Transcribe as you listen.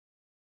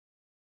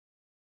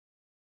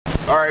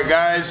Alright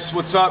guys,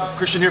 what's up?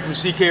 Christian here from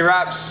CK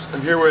Wraps. I'm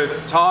here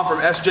with Tom from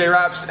SJ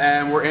Wraps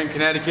and we're in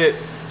Connecticut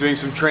doing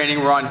some training.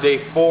 We're on day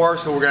 4,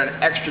 so we're got an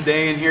extra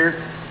day in here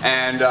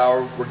and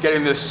we're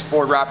getting this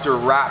Ford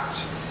Raptor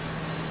wrapped.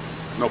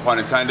 No pun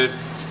intended.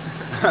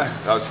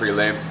 That was pretty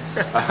lame.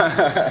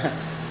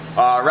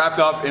 Wrapped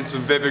up in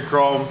some vivid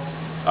chrome.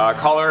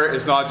 Color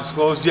is not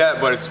disclosed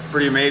yet, but it's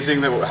pretty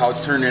amazing how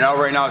it's turning out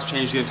right now. It's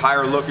changed the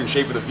entire look and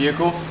shape of the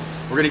vehicle.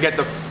 We're going to get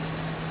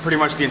pretty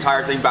much the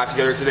entire thing back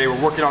together today.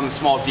 We're working on the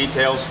small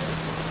details.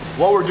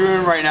 What we're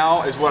doing right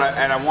now is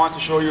I want to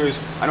show you is,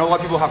 I know a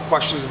lot of people have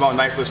questions about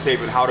knifless tape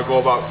and how to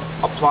go about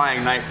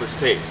applying knifless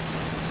tape.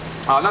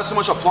 Not so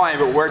much applying,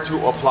 but where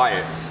to apply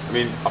it. I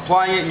mean,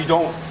 applying it,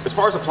 as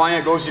far as applying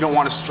it goes, you don't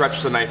want to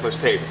stretch the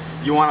knifless tape.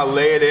 You want to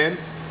lay it in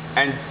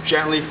and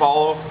gently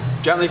follow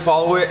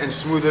it and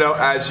smooth it out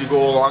as you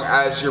go along,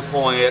 as you're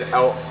pulling it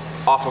out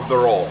off of the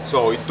roll.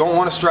 So you don't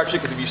want to stretch it,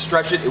 because if you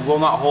stretch it, it will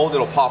not hold,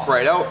 it'll pop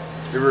right out.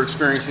 We were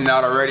experiencing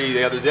that already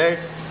the other day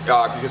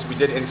because we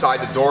did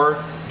inside the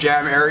door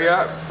jam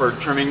area for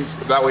trimming.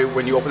 That way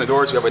when you open the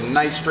doors, you have a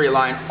nice straight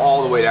line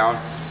all the way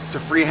down. To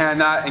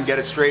freehand that and get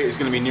it straight is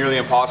going to be nearly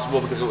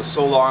impossible because it was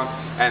so long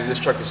and this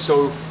truck is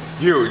so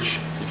huge,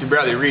 you can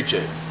barely reach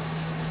it.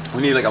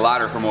 We need like a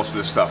ladder for most of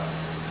this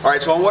stuff.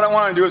 Alright, so what I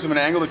want to do is I'm going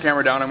to angle the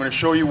camera down. I'm going to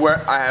show you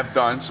what I have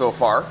done so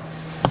far.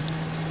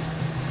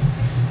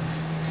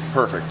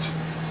 Perfect.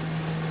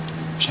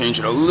 Change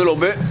it a little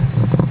bit.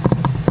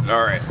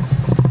 Alright.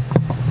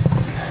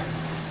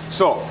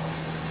 So,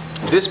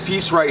 this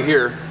piece right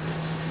here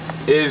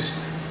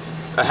is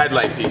a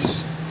headlight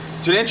piece.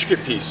 It's an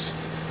intricate piece.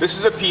 This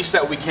is a piece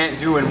that we can't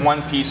do in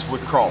one piece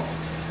with chrome.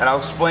 And I'll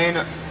explain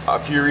a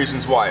few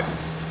reasons why.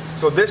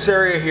 So this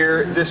area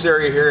here, this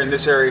area here, and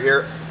this area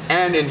here,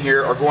 and in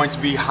here are going to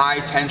be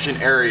high tension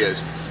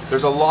areas.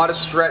 There's a lot of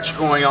stretch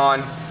going on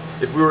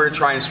if we were to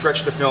try and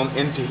stretch the film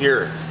into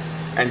here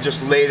and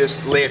just lay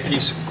a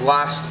piece of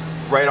glass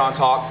right on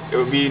top. It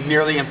would be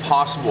nearly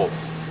impossible.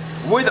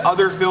 With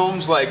other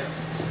films like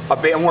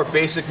a more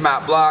basic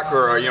matte black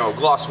or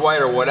gloss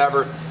white or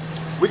whatever,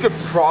 we could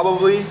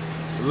probably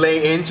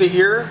lay into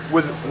here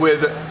with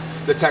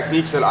the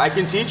techniques that I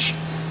can teach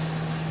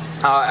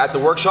at the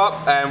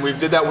workshop. And we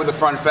did that with the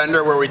front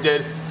fender where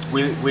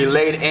we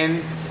laid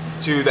in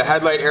to the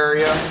headlight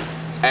area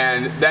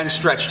and then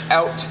stretched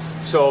out.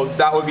 So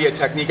that would be a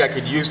technique I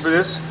could use for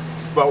this,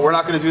 but we're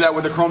not going to do that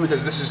with the chrome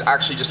because this is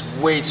actually just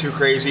way too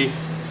crazy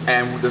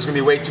and there's going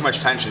to be way too much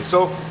tension.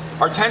 So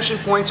our tension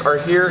points are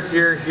here,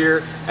 here,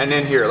 here, and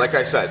in here, like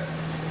I said.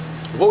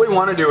 What we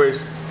want to do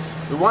is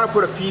we want to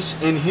put a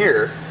piece in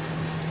here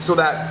so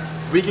that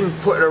we can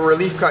put a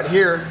relief cut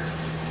here,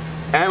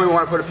 and we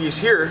want to put a piece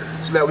here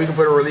so that we can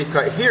put a relief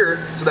cut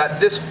here so that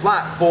this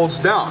flat folds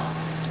down.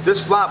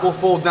 This flat will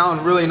fold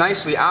down really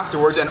nicely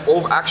afterwards and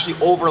actually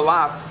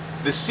overlap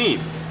the seam,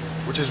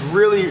 which is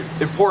really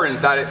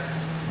important that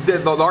the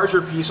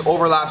larger piece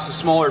overlaps the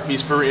smaller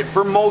piece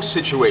for most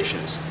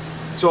situations.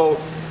 So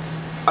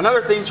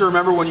another thing to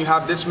remember when you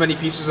have this many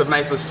pieces of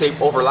knifless tape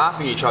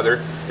overlapping each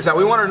other is that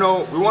we want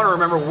to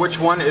remember which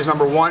one is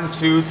number 1,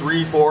 2,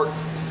 3, 4,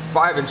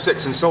 5, and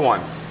 6, and so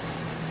on.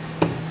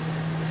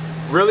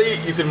 Really,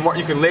 you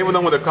can label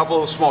them with a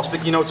couple of small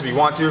sticky notes if you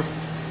want to.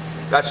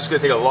 That's just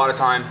going to take a lot of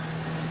time.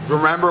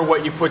 Remember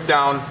what you put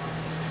down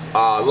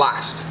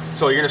last.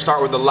 So you're going to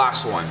start with the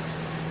last one.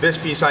 This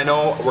piece, I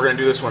know we're going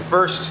to do this one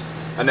first,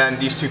 and then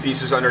these 2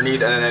 pieces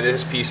underneath, and then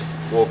this piece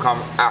will come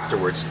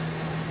afterwards.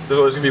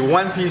 So there's going to be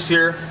 1 piece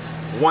here,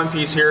 1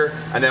 piece here,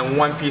 and then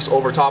 1 piece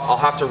over top. I'll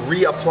have to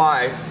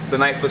reapply the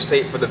knifless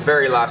tape for the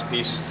very last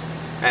piece,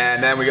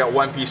 and then we got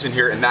 1 piece in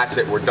here, and that's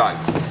it, we're done.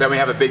 Then we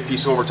have a big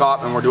piece over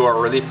top, and we'll do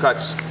our relief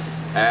cuts,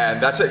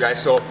 and that's it,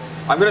 guys. So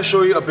I'm going to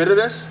show you a bit of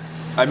this.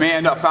 I may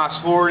end up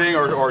fast forwarding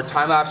or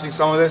time lapsing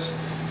some of this,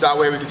 so that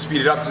way we can speed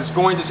it up, because it's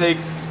going to take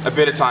a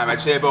bit of time. I'd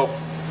say about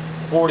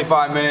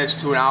 45 minutes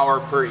to an hour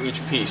per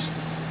each piece.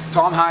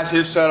 Tom has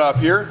his set up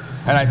here,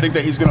 and I think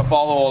that he's going to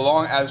follow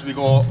along as we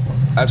go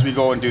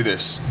and do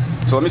this.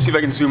 So let me see if I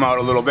can zoom out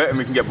a little bit and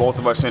we can get both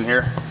of us in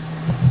here.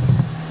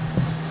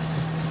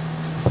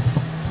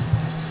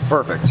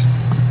 Perfect.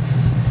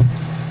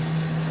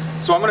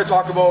 So I'm going to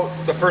talk about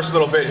the first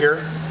little bit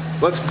here.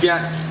 We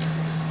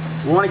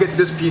want to get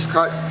this piece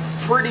cut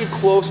pretty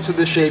close to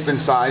the shape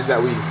and size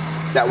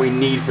that we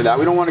need for that.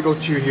 We don't want to go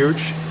too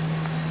huge.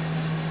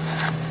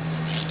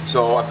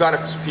 So I've got a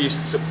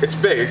piece, it's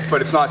big,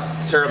 but it's not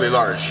terribly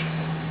large.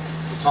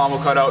 So Tom will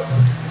cut out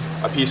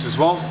a piece as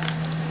well.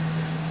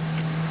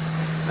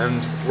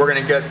 And we're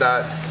going to get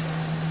that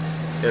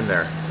in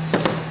there.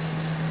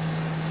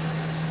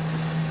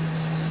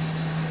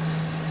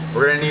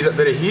 We're going to need a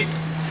bit of heat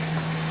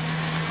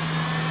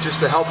just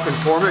to help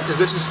conform it, because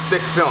this is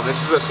thick film.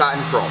 This is a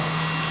satin chrome.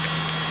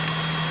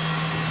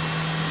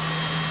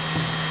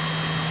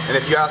 And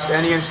if you ask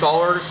any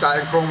installer,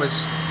 satin chrome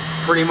is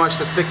pretty much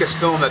the thickest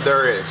film that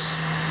there is.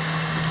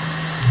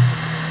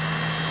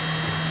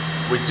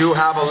 We do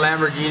have a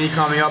Lamborghini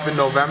coming up in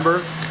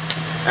November,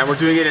 and we're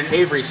doing it in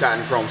Avery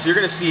satin chrome. So you're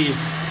going to see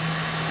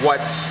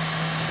what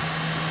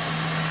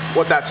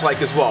what that's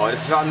like as well.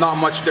 It's not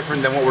much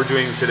different than what we're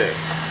doing today.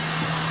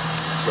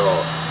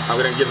 So I'm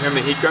gonna give him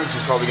the heat gun because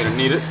he's probably gonna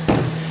need it.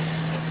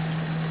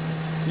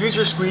 Use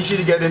your squeegee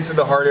to get into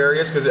the hard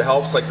areas because it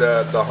helps, like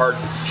the hard,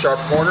 sharp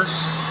corners.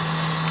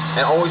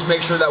 And always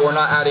make sure that we're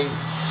not adding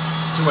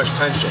too much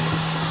tension.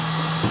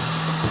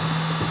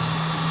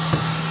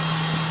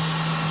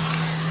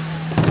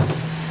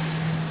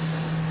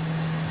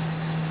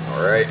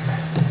 All right,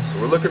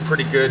 so we're looking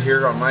pretty good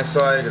here on my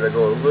side. I'm gonna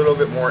go a little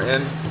bit more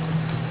in.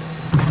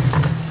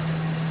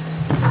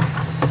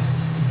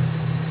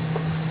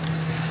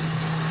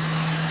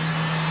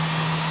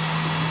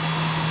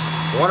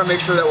 We want to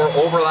make sure that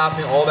we're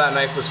overlapping all that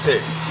knifless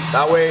tape.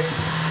 That way,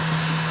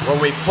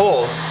 when we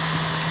pull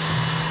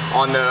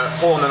on the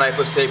hole in the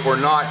knifless tape, we're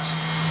not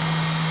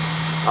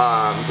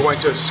going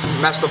to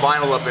mess the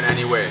vinyl up in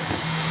any way.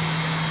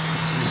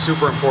 It's going to be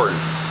super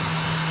important.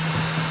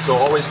 So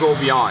always go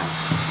beyond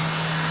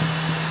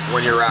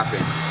when you're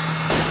wrapping.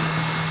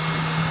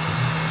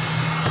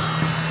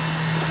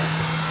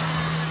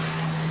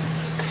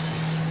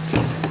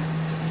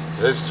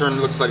 This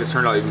looks like it's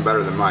turned out even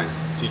better than mine.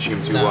 Teaching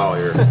him too well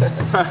here.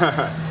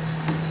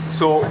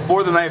 So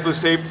for the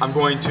knifless tape,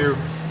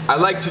 I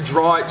like to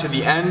draw it to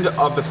the end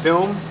of the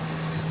film,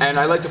 and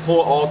I like to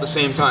pull it all at the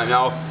same time.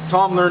 Now,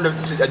 Tom learned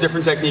a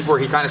different technique where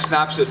he kind of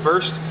snaps it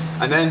first,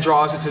 and then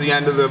draws it to the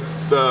end of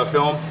the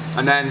film,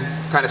 and then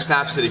kind of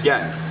snaps it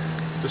again.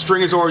 The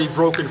string is already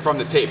broken from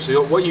the tape,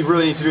 so what you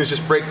really need to do is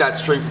just break that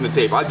string from the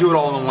tape. I do it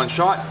all in one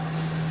shot,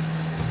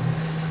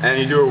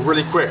 and you do it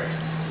really quick.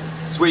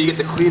 This way you get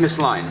the cleanest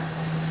line.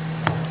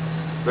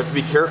 We have to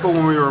be careful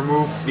when we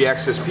remove the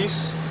excess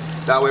piece.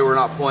 That way we're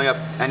not pulling up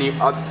any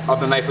of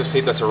the knifless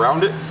tape that's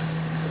around it.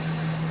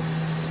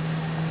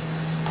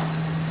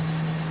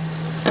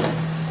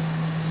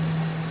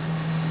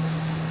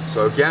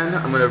 So again,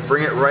 I'm going to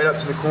bring it right up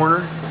to the corner.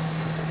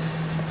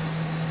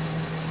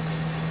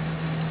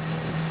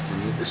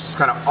 And this is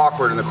kind of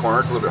awkward in the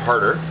corner, it's a little bit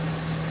harder.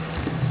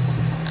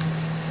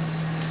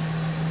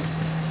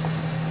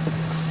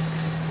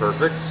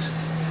 Perfect.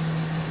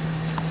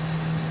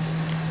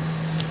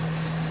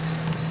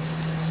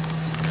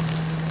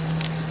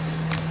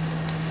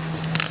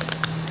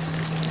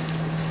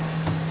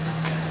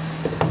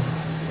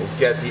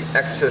 Get the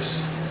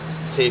excess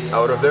tape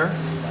out of there.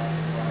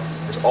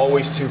 There's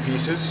always two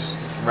pieces,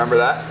 remember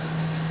that?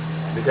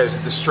 Because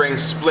the string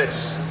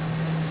splits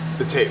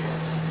the tape.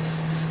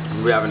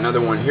 And we have another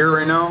one here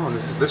right now on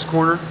this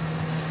corner.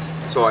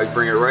 So I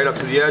bring it right up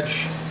to the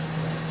edge.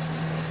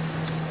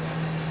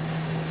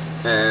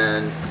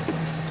 And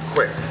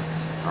quick,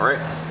 all right?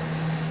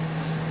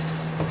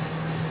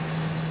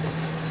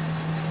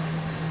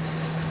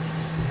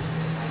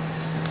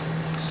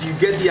 So you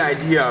get the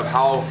idea of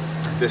how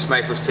this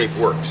knifless tape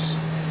works.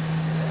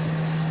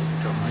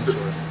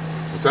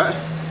 What's that?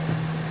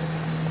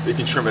 You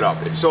can trim it up.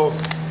 So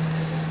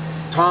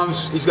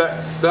he's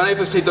got, the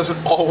knifless tape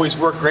doesn't always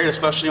work great,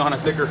 especially on a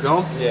thicker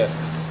film. Yeah.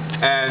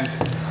 And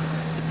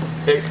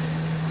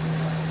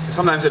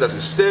sometimes it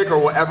doesn't stick or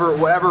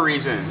whatever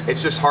reason.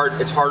 It's just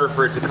hard. It's harder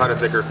for it to cut a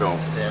thicker film.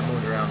 Yeah, it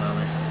moved around on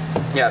me.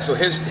 Yeah. So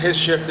his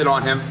shifted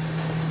on him.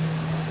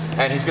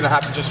 And he's going to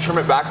have to just trim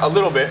it back a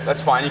little bit.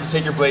 That's fine. You can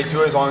take your blade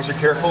to it as long as you're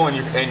careful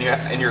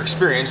and you're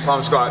experienced.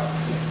 Tom's got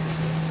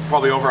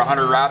probably over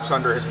 100 wraps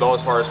under his belt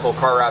as far as full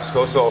car wraps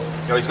go. So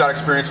he's got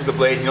experience with the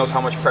blade. He knows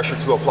how much pressure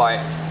to apply.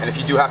 And if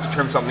you do have to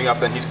trim something up,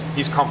 then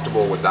he's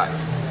comfortable with that.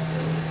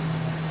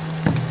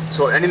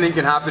 So anything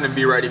can happen, and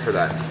be ready for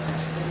that.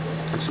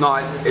 It's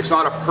not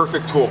a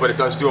perfect tool, but it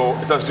does do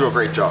a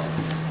great job.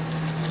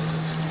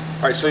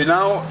 All right. So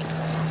now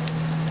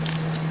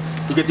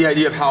you get the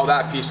idea of how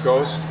that piece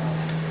goes.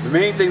 The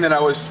main thing that I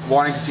was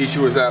wanting to teach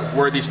you is that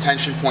where these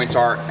tension points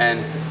are and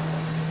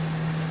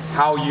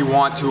how you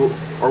want to,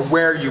 or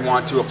where you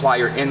want to apply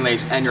your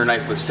inlays and your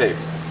knifless tape.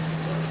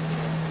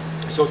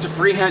 So to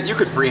freehand, you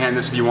could freehand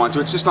this if you want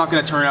to. It's just not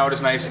going to turn out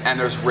as nice, and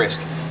there's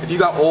risk. If you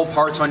got old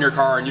parts on your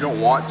car and you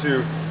don't want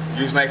to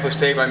use knifless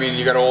tape, I mean,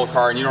 you got an old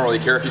car and you don't really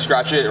care if you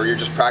scratch it or you're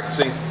just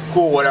practicing,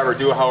 cool, whatever,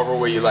 do it however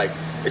way you like.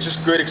 It's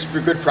just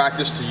good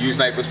practice to use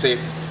knifless tape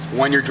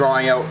when you're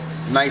drawing out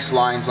nice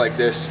lines like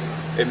this.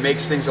 It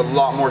makes things a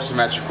lot more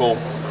symmetrical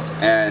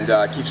and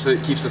keeps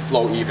the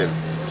flow even.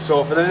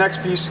 So for the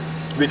next piece,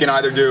 we can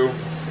either do,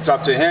 it's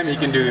up to him, he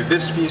can do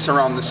this piece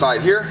around the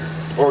side here,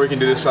 or we can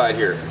do this side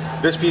here.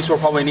 This piece will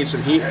probably need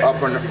some heat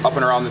up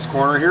and around this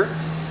corner here,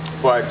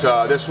 but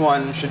this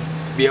one should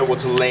be able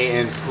to lay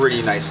in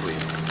pretty nicely.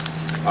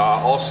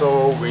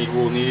 Also, we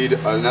will need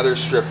another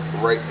strip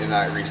right in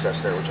that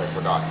recess there, which I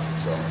forgot.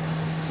 So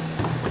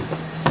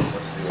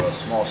let's do a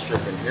small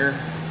strip in here.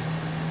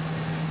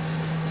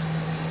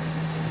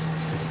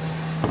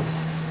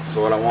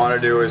 So what I want to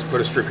do is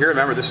put a strip here.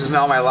 Remember, this is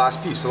now my last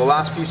piece. So the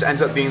last piece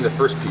ends up being the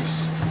first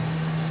piece.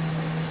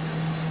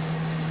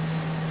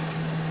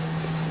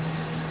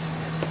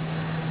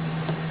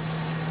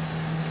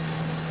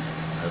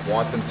 I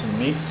want them to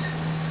meet.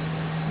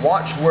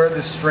 Watch where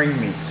the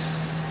string meets,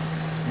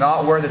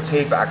 not where the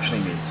tape actually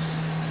meets.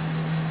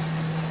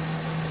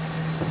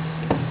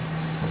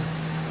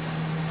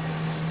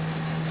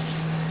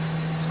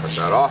 Cut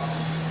that off.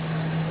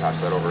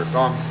 Pass that over to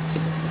Tom.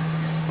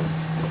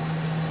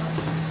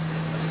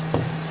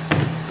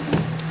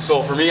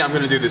 So for me, I'm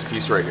going to do this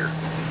piece right here.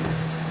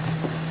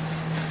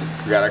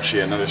 We got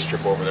actually another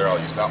strip over there. I'll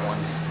use that one.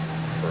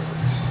 Perfect.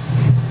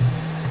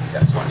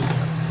 Yeah, it's fine.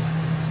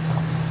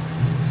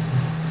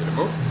 Did it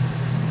move?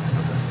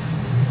 Okay.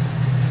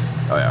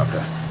 Oh yeah,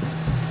 okay.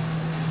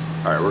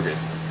 All right, we're good.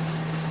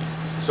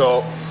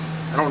 So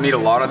I don't need a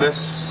lot of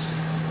this.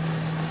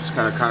 Just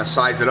kind of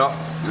size it up,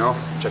 you know,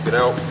 check it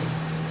out.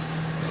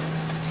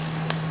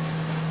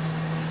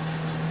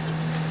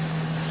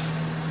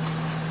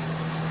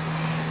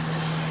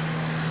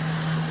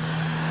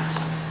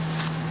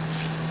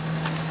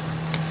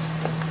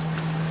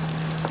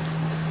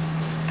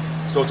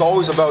 So it's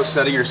always about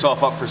setting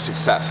yourself up for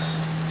success.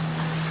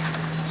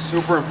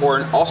 Super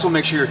important. Also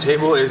make sure your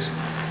table is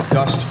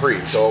dust free.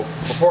 So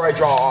before I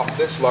draw off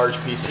this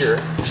large piece here,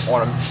 I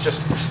want to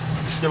just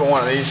give it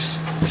one of these.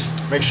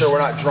 Make sure we're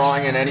not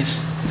drawing in any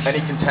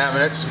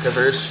contaminants because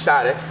there is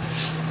static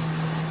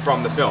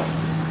from the film.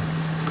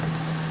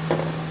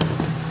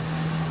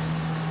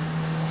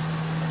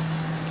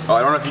 Oh,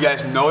 I don't know if you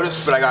guys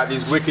noticed, but I got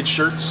these wicked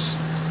shirts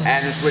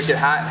and this wicked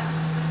hat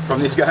from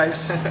these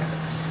guys.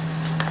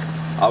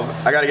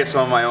 I gotta get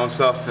some of my own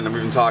stuff, and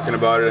we've been talking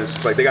about it. And it's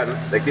just like they got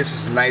this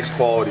is nice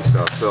quality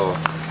stuff. So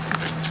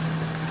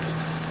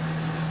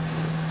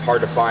it's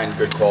hard to find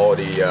good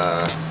quality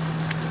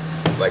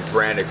like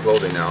branded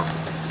clothing now.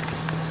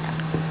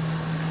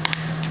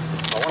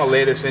 I want to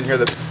lay this in here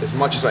as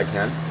much as I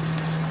can,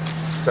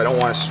 because I don't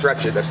want to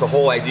stretch it. That's the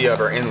whole idea of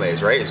our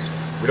inlays, right? Is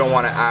we don't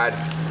want to add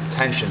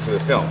tension to the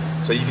film.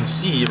 So you can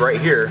see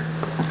right here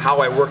how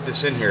I work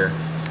this in here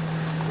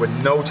with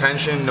no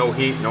tension, no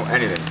heat, no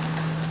anything.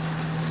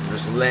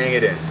 Just laying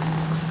it in.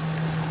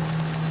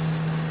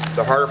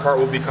 The harder part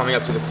will be coming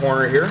up to the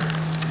corner here.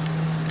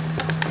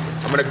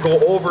 I'm going to go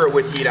over it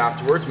with heat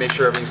afterwards, make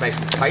sure everything's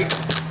nice and tight.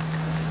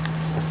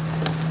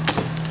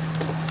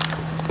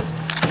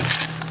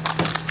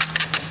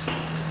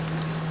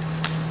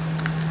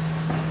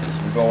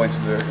 So we go into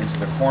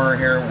the corner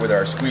here with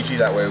our squeegee,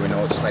 that way we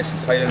know it's nice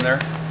and tight in there.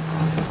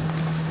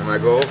 I'm going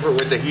to go over it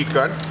with the heat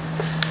gun.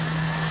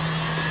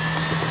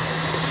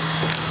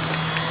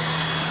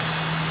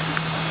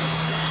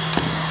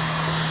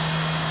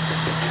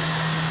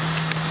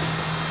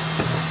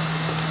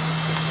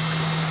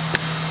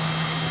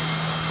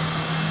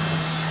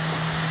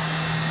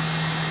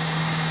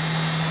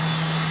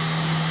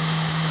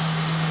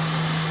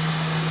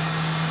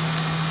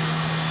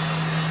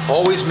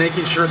 Always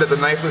making sure that the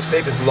knifless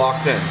tape is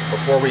locked in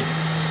before we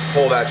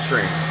pull that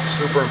string.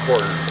 Super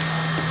important.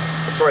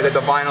 Sorry, that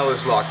the vinyl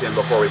is locked in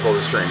before we pull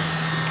the string.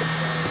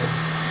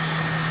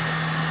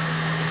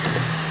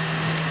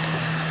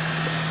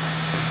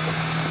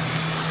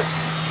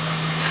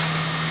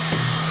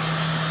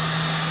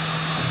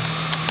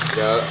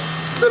 Got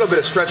a little bit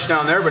of stretch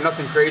down there, but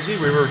nothing crazy.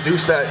 We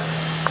reduced that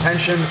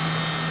tension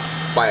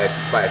by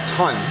a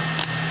ton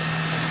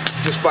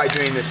just by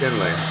doing this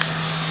inlay.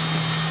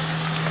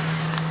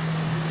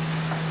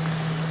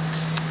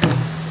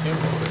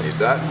 Need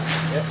that.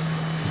 Yep.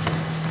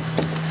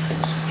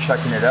 Just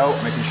checking it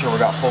out, making sure we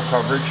got full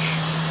coverage.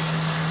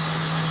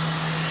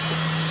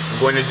 I'm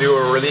going to do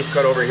a relief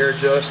cut over here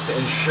just to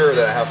ensure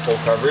that I have full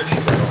coverage,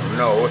 because I don't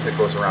know if it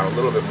goes around a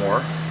little bit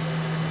more.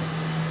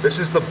 This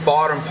is the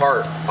bottom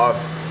part of,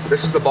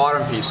 this is the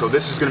bottom piece, so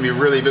this is going to be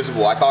really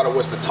visible. I thought it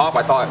was the top.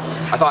 I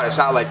thought it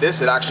sat like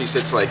this. It actually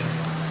sits like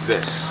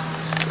this.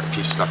 That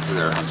piece stuck to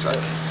there. I'm sorry.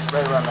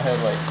 Right around the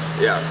headlight.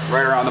 Yeah,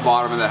 right around the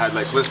bottom of the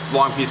headlight. So this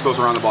long piece goes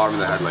around the bottom of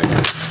the headlight.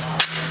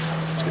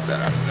 Let's get that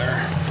out of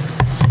there.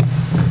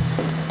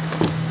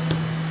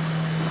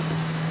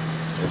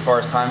 As far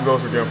as time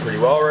goes, we're doing pretty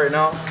well right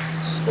now.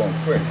 It's going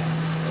quick.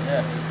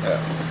 Yeah.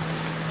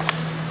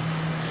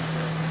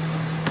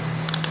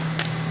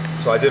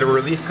 So I did a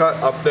relief cut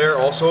up there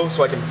also,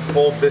 so I can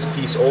fold this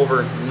piece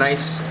over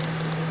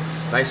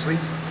nicely.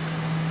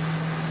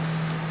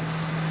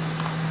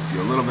 See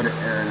a little bit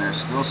of air in there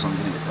still, so I'm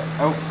gonna get that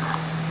out.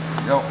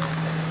 There we go.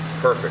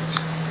 Perfect.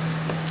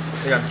 I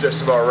think I'm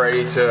just about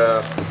ready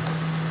to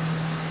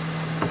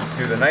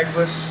do the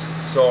knifless.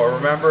 So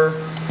remember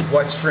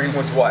what string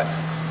was what.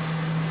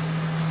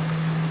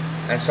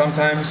 And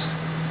sometimes,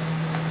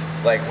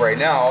 like right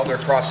now, they're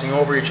crossing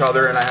over each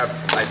other, and I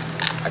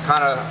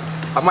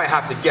might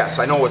have to guess.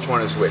 I know which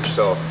one is which.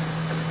 So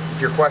if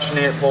you're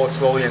questioning it, pull it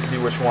slowly and see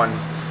which one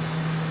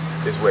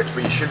is which.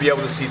 But you should be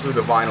able to see through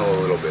the vinyl a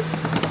little bit.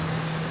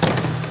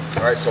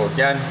 All right, so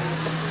again,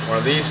 one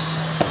of these.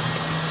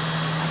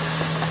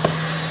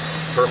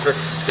 Perfect.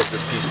 Let's get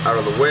this piece out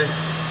of the way.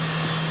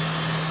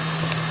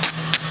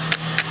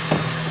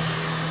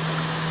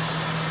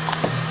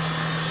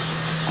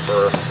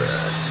 Perfect.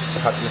 Let's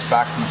cut this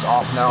back piece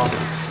off now.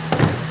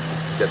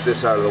 Get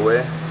this out of the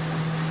way.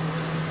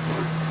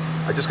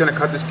 I'm just going to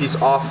cut this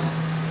piece off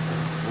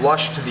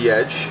flush to the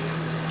edge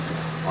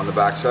on the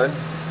back side.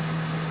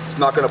 It's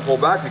not going to pull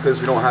back because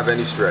we don't have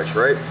any stretch,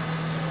 right?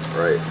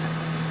 Right.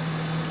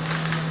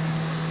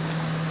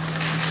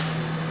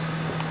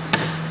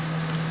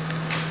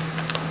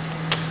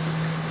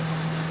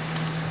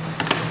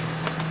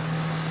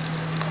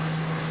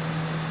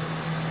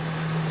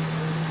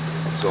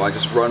 So I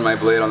just run my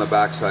blade on the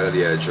back side of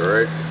the edge, all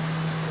right?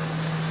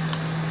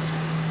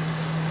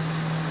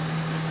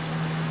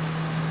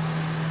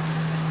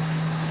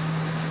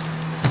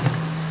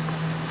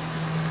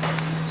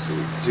 So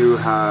we do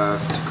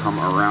have to come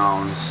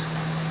around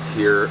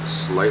here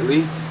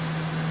slightly.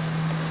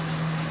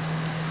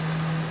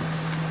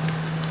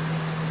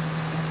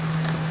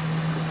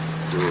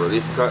 Do a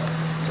relief cut,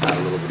 let's add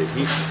a little bit of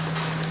heat.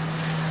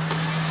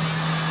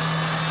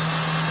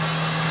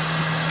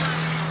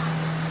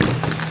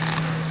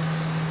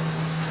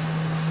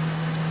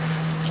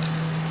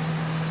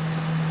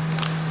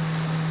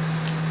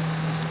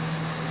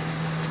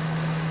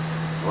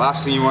 The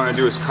last thing you want to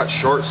do is cut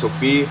short, so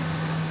be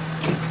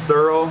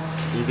thorough.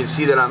 You can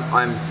see that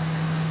I'm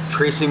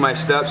tracing my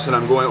steps and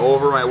I'm going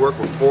over my work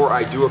before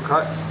I do a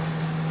cut.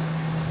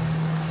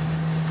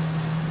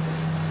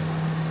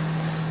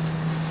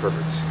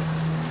 Perfect.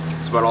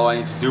 That's about all I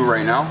need to do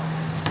right now.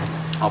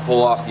 I'll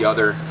pull off the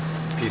other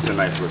piece of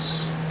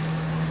Knifless.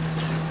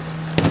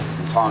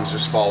 And Tom's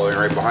just following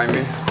right behind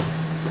me.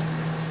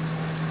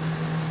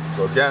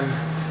 So again,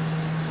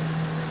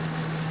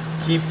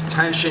 keep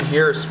tension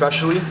here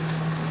especially.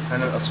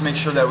 And let's make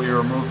sure that we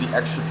remove the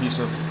extra piece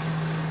of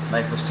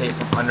Knifless tape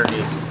from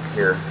underneath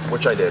here,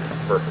 which I did.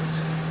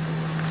 Perfect.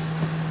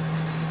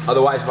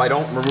 Otherwise, if I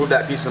don't remove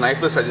that piece of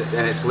Knifless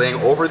and it's laying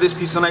over this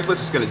piece of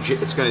Knifless,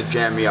 it's gonna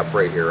jam me up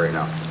right here, right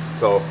now.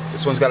 So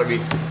this one's got to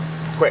be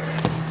quick.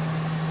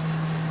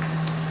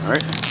 All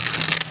right.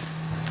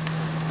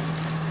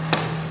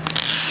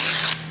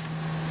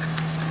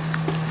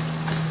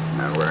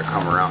 Now we're gonna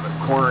come around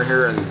the corner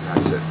here, and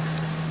that's it.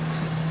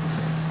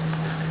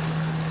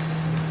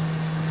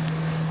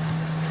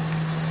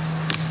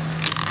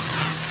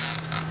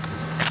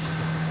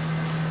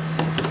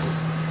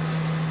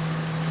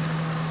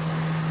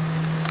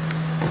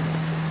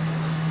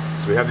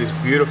 So we have these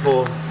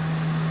beautiful,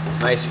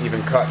 nice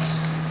even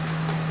cuts.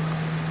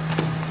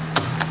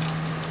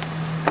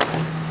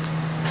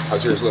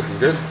 How's yours looking?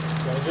 Good?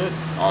 Very good.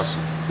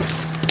 Awesome.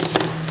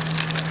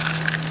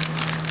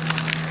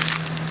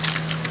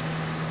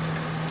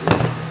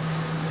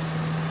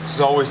 This is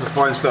always the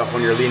fun stuff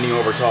when you're leaning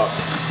over top.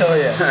 Oh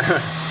yeah.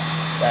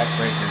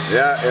 Backbreakers.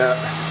 Yeah.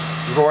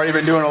 We've already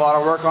been doing a lot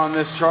of work on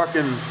this truck,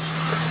 and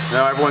you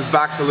know, everyone's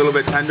back's a little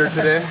bit tender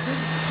today.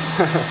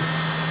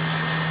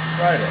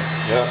 Friday.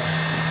 Yeah.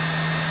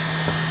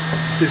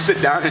 You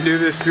sit down and do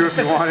this too if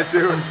you wanted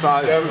to. It's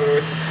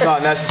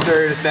not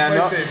necessary to stand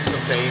up. Save you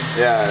some pain.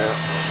 Yeah.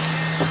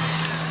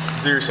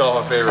 Do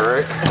yourself a favor,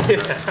 right?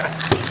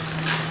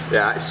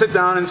 Yeah. Sit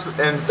down and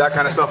that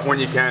kind of stuff when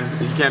you can.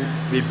 You can't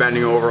be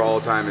bending over all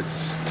the time.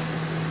 It's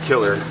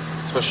killer,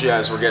 especially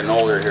as we're getting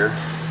older here.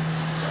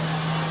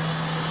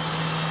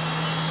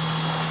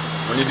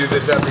 When you do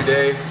this every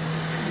day,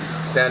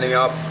 standing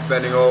up,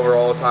 bending over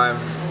all the time,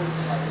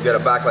 you get a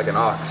back like an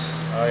ox.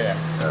 Oh yeah.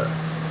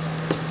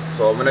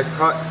 So I'm going to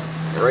cut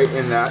right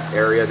in that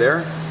area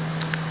there.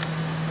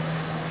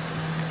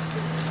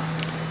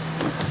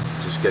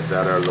 Just get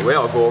that out of the way.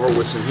 I'll go over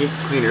with some heat,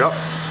 clean it up.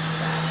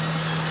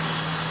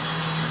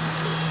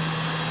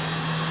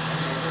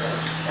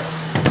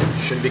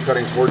 Shouldn't be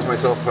cutting towards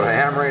myself, but I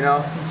am right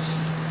now.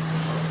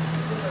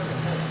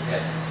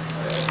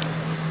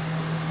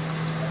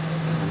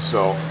 And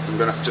so I'm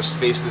going to just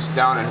face this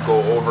down and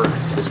go over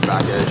this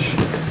back edge.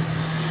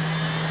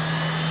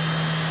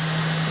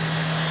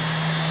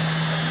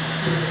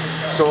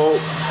 So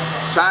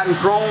satin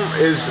chrome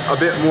is a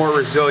bit more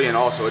resilient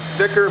also. It's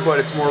thicker, but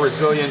it's more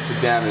resilient to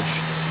damage.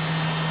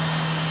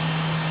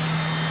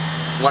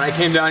 When I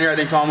came down here, I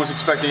think Tom was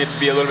expecting it to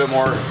be a little bit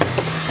more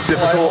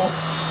difficult.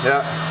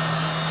 Yeah,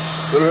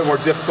 a little bit more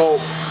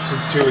difficult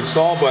to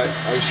install, but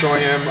I was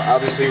showing him,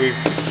 obviously we've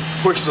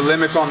pushed the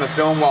limits on the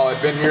film while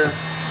I've been here,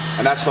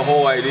 and that's the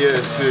whole idea,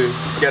 is to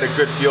get a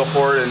good feel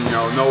for it and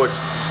know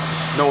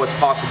its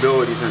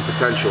possibilities and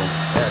potential.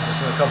 Yeah,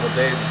 just in a couple of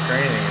days of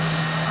training,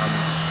 I'm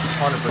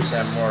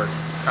 100% more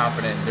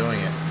confident in doing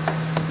it.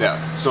 Yeah,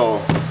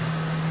 so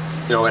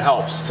it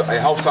helps. It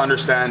helps to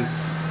understand,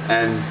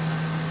 and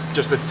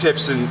just the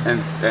tips and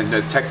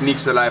the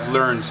techniques that I've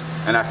learned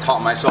and I've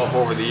taught myself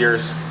over the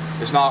years.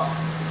 It's not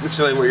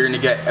necessarily what you're going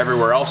to get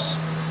everywhere else,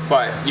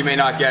 but you may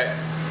not get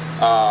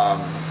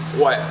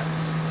what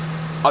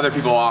other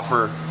people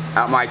offer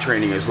at my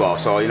training as well.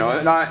 So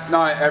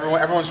not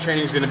everyone's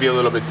training is going to be a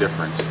little bit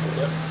different.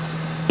 Yep.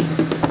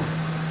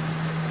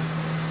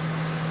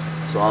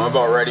 So I'm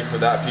about ready for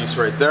that piece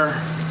right there.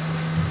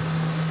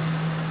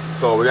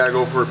 So we gotta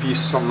go for a piece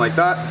something like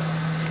that.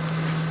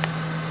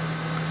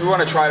 We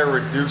want to try to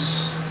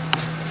reduce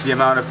the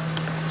amount of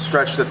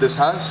stretch that this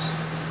has.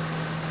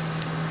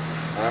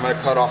 And I'm gonna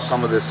cut off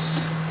some of this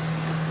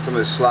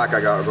slack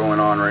I got going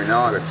on right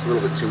now. It's a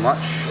little bit too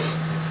much.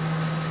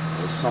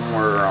 So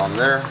somewhere around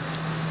there.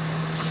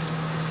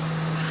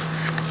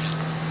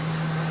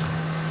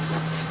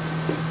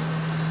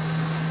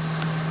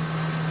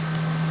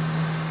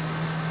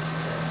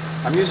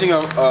 I'm using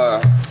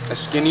a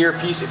skinnier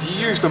piece. If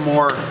you used a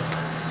more,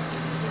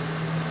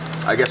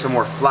 I guess a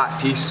more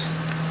flat piece,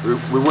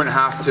 we wouldn't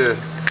have to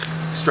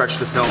stretch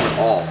the film at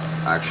all.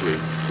 actually.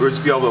 We'll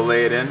just be able to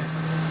lay it in.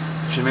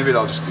 Actually, maybe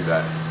I'll just do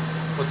that.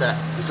 What's that?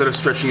 Instead of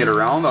stretching it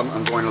around,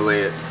 I'm going to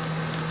lay it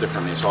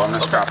differently. So I'm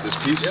going to strap this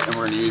piece, and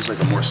we're going to use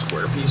like a more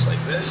square piece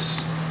like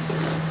this.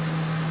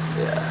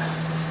 Yeah,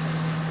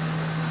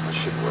 that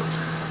should work.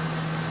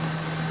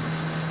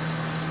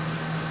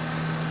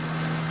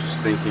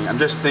 I'm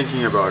just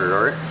thinking about it,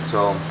 all right?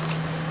 So,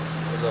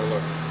 How does that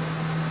look?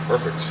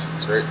 Perfect,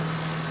 it's great.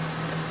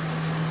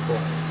 Cool.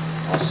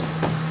 Awesome.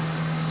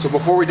 So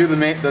before we do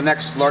the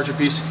next larger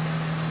piece,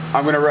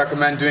 I'm gonna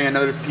recommend doing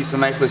another piece of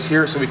Knifless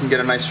here so we can get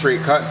a nice straight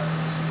cut.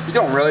 You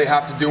don't really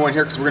have to do one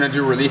here because we're gonna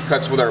do relief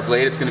cuts with our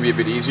blade. It's gonna be a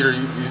bit easier.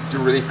 You do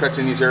relief cuts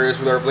in these areas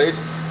with our blades,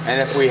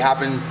 and if we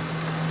happen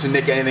to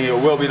nick anything, it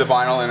will be the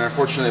vinyl, and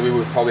unfortunately we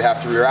would probably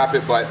have to rewrap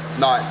it, but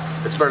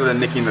it's better than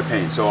nicking the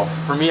paint. So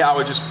for me, I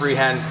would just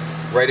freehand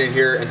right in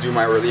here and do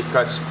my relief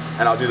cuts,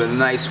 and I'll do the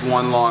nice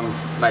one long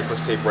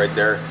Knifless tape right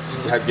there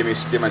to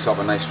give myself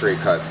a nice straight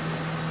cut.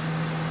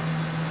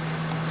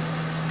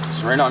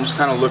 So right now I'm just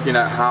kind of looking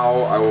at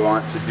how I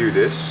want to do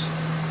this,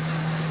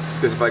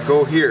 because if I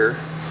go here,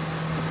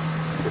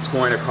 it's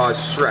going to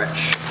cause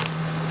stretch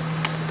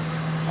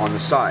on the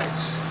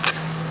sides.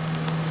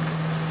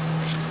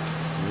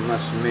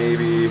 Unless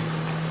maybe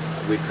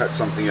we cut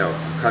something out.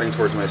 I'm cutting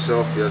towards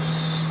myself,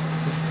 yes.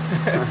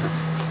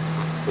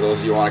 For those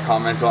of you who want to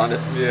comment on it.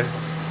 Yeah.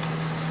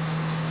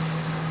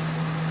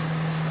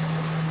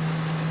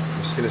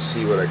 I'm just going to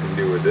see what I can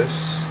do with this.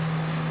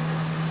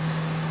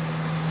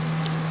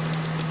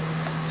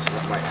 So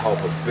that might help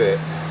a bit.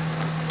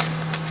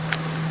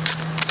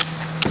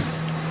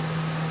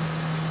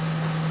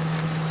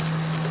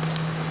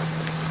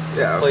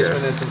 Yeah, okay.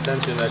 Placement and some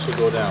tension, that should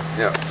go down.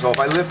 Yeah, so if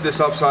I lift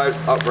this up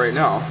right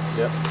now,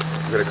 yep.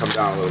 I'm going to come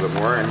down a little bit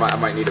more, and I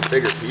might need a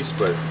bigger piece,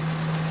 but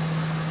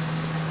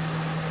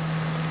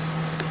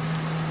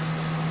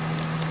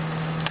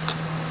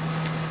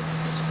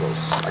it's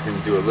close. I can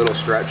do a little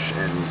stretch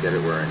and get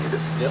it where I need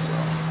it. Yep. So.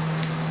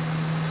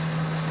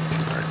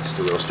 All right, just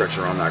do a little stretch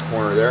around that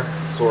corner there.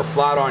 So we're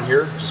flat on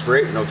here, which is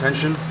great, no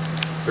tension.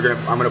 I'm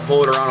going to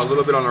pull it around a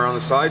little bit around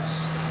the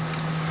sides,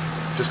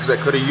 just because I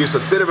could have used a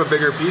bit of a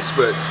bigger piece,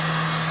 but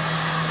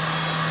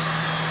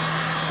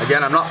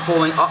again, I'm not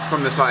pulling up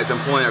from the sides, I'm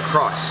pulling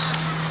across.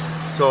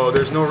 So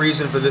there's no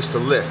reason for this to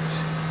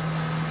lift.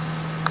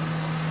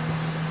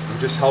 I'm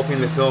just helping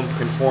the film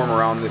conform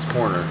around this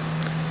corner.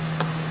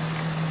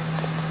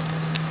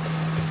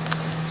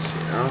 Let's see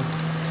now.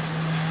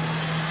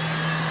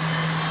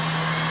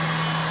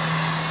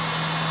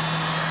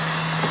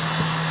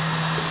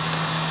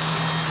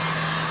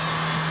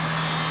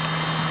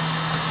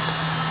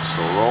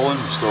 Still rolling,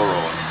 still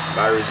rolling.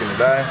 Battery's gonna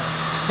die.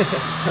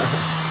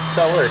 That's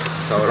how it works.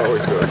 That's how it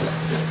always goes.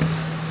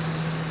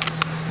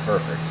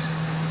 Perfect.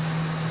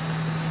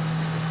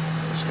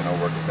 Just gonna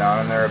work it down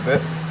in there a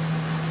bit.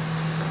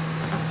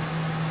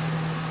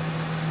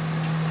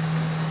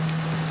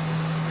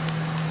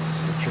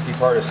 So the tricky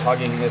part is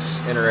hugging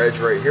this inner edge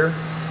right here.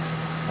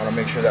 I want to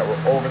make sure that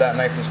we're over that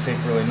Knifless tape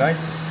really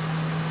nice.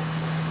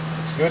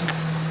 Looks good.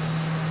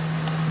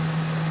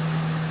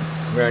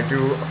 I'm going to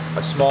do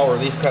a small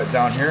relief cut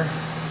down here.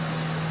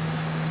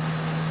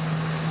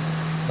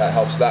 That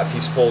helps that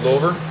piece fold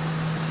over.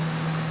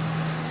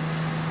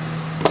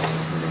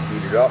 I'm going to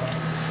heat it up,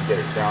 get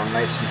it down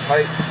nice and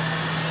tight.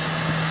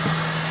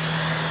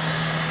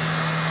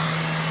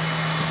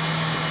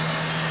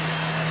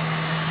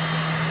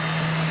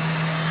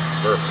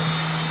 Perfect.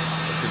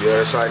 Let's do the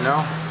other side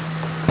now.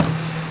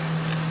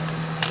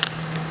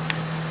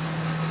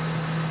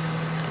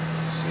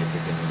 Let's see if we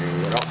can do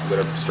it. Oh, let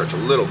it stretch a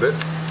little bit.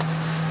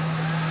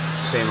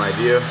 Same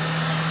idea.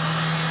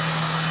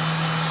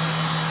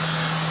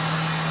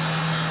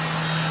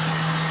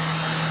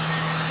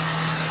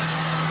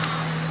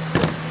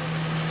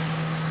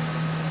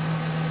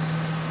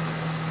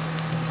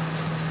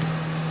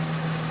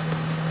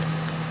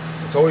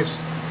 It's always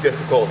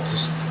difficult to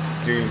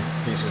do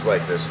pieces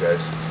like this,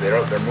 guys.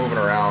 They're moving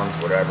around,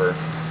 whatever.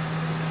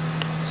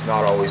 It's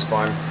not always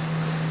fun.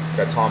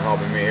 Got Tom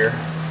helping me here.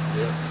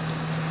 Yeah.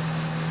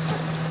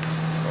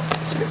 Oh,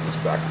 let's get this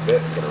back a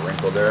bit. Got a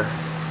wrinkle there.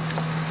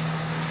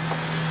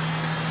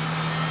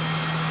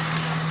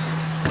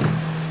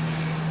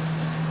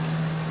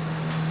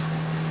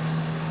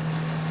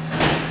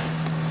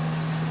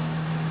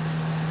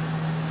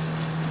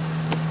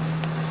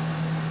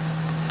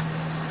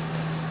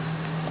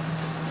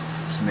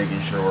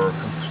 Making sure we're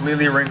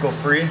completely wrinkle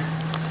free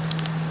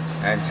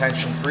and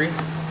tension free.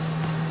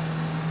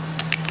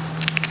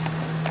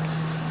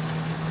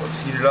 So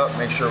let's heat it up,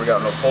 make sure we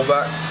got no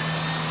pullback.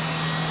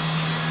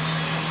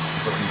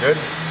 It's looking good.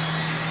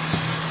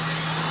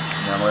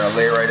 Now we're going to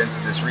lay right into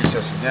this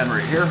recess again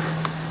right here.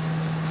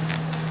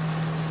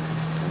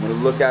 I'm going to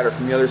look at it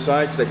from the other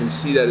side because I can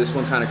see that this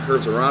one kind of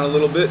curves around a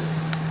little bit.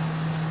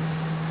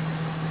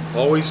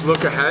 Always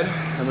look ahead.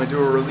 I'm going to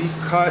do a relief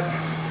cut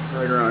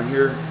right around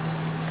here,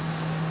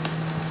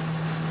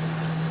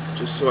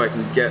 just so I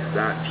can get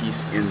that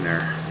piece in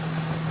there.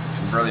 It's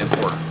really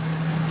important.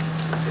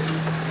 Okay.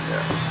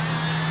 Yeah.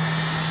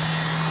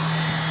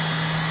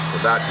 So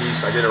that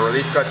piece, I did a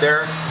relief cut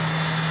there.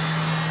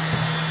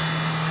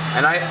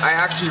 And I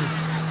actually,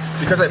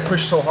 because I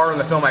pushed so hard on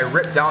the film, I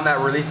ripped down that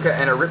relief cut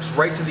and it rips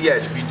right to the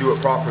edge if you do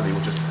it properly,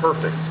 which is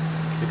perfect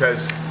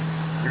because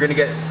you're gonna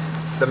get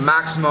the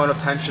maximum amount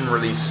of tension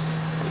release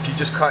if you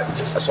just cut.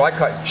 So I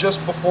cut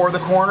just before the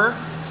corner,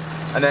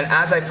 and then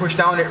as I pushed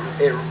down,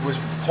 it was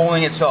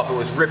pulling itself, it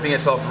was ripping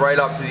itself right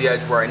up to the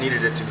edge where I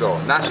needed it to go.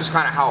 And that's just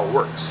kind of how it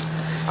works.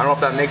 I don't know if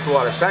that makes a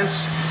lot of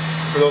sense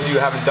for those of you who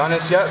haven't done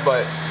this yet,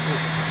 but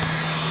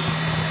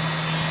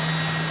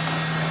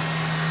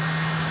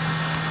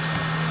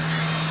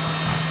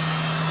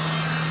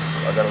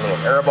I got a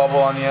little air bubble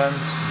on the ends,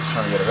 just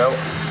trying to get it out.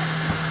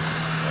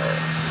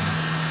 Right.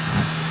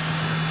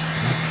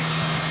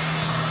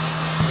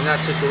 In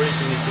that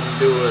situation, you can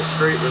do a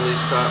straight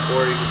release cut,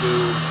 or you can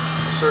do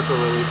a circle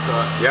release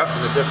cut. Yep.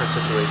 In a different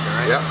situation,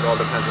 right? Yep. It all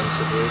depends on the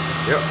situation.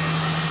 Yep.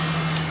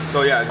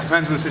 So yeah, it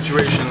depends on the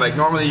situation. Like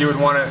normally you wouldn't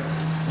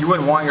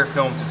want your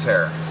film to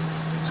tear.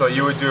 So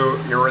you would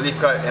do your relief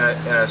cut in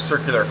a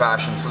circular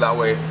fashion, so that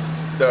way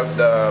the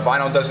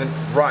vinyl doesn't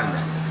run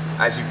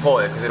as you pull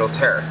it, because it'll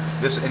tear.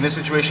 In this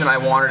situation, I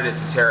wanted it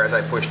to tear as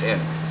I pushed in,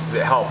 because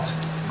it helped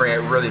bring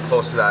it really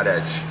close to that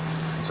edge.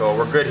 So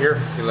we're good here.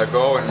 You can let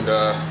go, and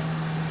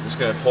I'm just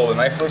gonna pull the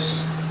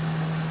Knifless,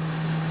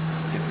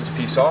 get this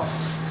piece off.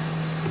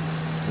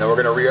 And then we're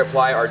gonna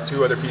reapply our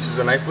 2 other pieces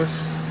of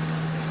Knifless.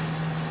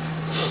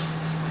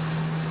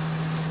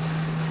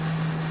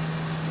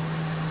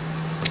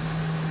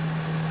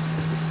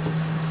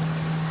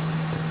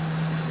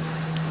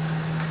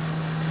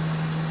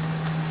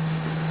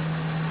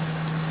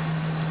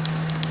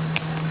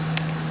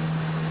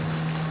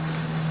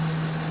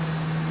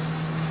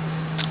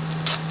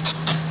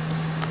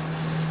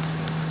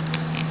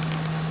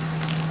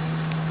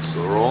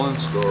 Still rolling.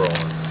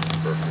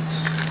 Perfect.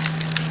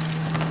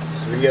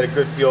 So we can get a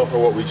good feel for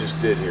what we just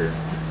did here.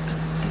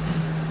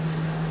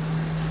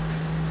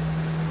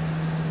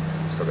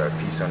 Still got a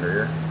piece under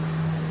here.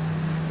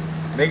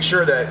 Make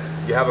sure that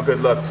you have a good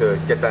look to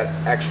get that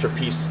extra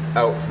piece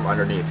out from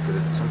underneath,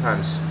 because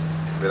sometimes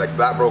like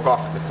that broke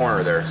off at the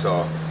corner there,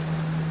 so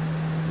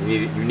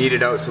you need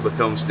it out so the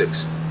film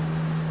sticks.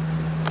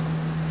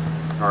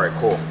 Alright,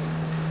 cool.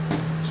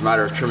 It's a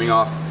matter of trimming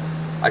off.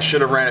 I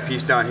should have ran a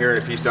piece down here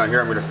and a piece down here.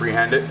 I'm going to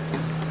freehand it.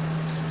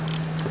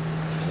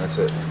 So that's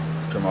it.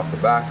 Trim off the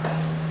back.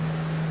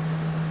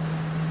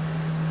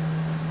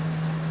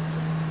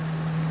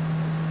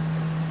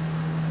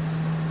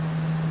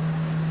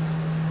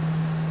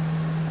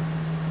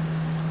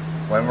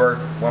 When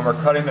we're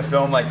cutting the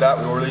film like that,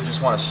 we really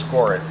just want to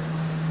score it.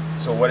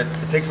 So it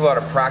takes a lot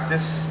of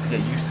practice to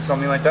get used to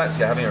something like that.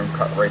 See, I haven't even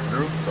cut right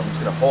through, so I'm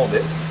just going to hold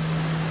it.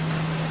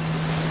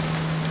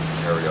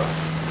 There we go.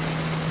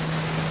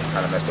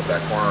 Kind of messed up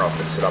that corner, I'll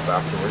fix it up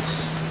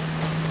afterwards.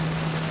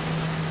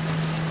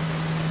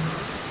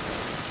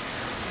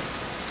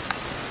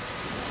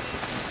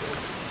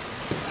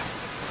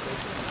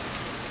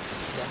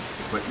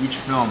 But each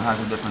film has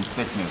a different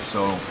thickness,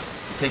 so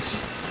it takes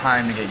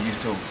time to get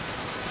used to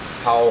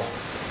how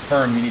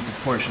firm you need to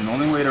push. And the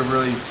only way to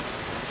really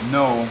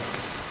know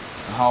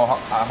how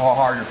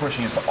hard you're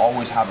pushing is to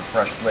always have a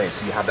fresh blade,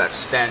 so you have that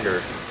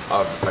standard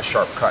of a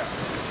sharp cut.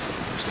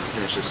 I'm just going to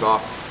finish this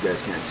off. You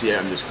guys can't see it,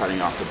 I'm just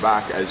cutting off the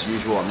back. As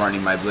usual, I'm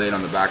running my blade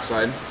on the back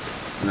side,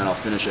 and then I'll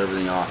finish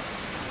everything off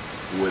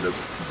with a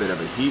bit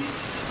of a heat.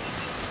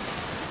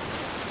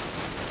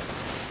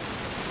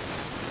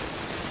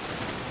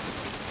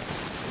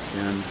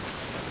 And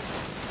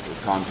so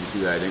Tom can see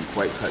that I didn't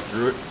quite cut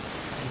through it.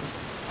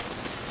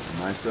 On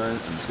my side,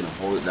 I'm just going to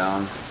hold it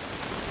down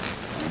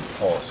and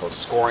pull. So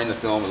scoring the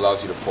film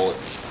allows you to pull it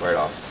right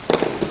off.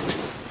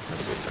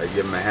 That's it. I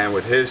give him a hand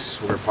with his.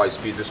 We're going to probably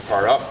speed this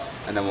part up,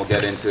 and then we'll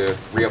get into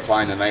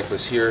reapplying the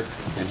Knifless here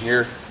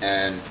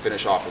and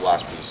finish off the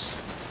last piece.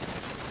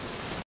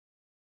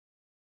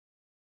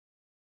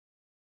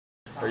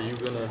 Are you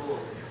gonna,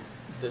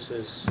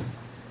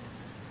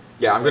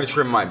 Yeah, I'm gonna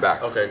trim mine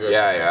back. Okay, good.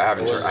 Yeah, I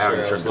haven't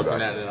trimmed the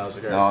back. At it and I was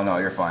like, No,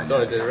 you're fine.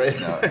 Thought I did it right.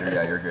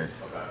 No, you're good.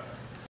 Okay.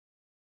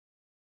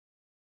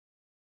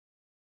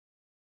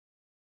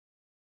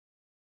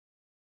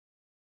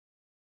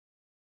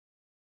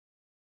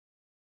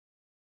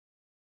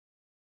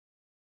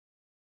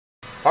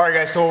 All right,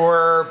 guys. So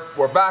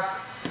we're back.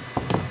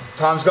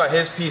 Tom's got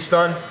his piece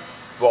done.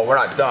 Well, we're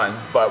not done,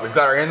 but we've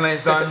got our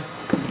inlays done.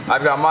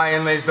 I've got my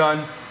inlays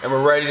done, and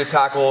we're ready to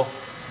tackle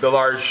the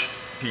large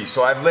piece.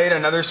 So I've laid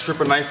another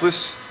strip of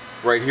Knifless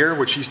right here,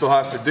 which he still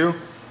has to do.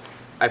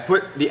 I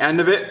put the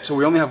end of it, so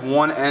we only have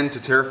one end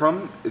to tear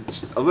from.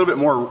 It's a little bit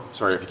more,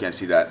 sorry if you can't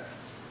see that.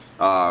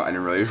 I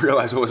didn't really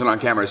realize it wasn't on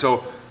camera.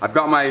 So I've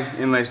got my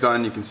inlays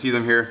done, you can see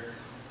them here.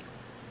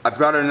 I've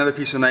got another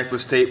piece of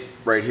Knifless tape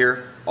right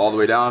here, all the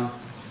way down.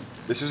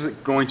 This is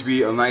going to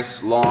be a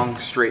nice, long,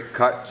 straight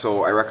cut,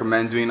 so I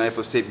recommend doing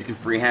Knifless tape. You can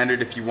freehand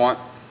it if you want.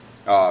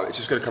 It's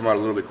just gonna come out a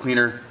little bit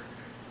cleaner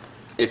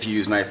if you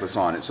use Knifless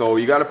on it. So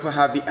you gotta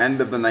have the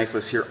end of the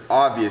Knifless here,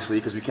 obviously,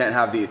 because we can't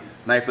have the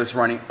Knifless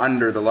running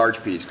under the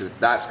large piece, because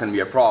that's gonna be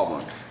a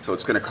problem. So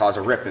it's gonna cause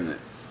a rip in it.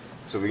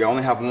 So we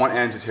only have one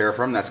end to tear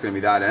from, that's going to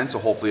be that end, so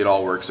hopefully it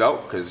all works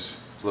out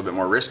because it's a little bit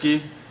more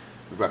risky.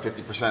 We've got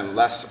 50%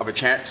 less of a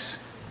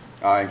chance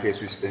in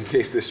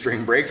case this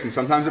string breaks, and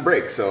sometimes it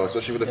breaks. So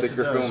especially with a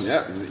thicker film,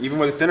 yeah, even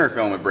with a thinner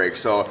film it breaks.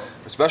 So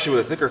especially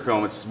with a thicker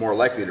film, it's more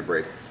likely to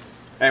break.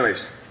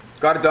 Anyways,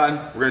 got it done.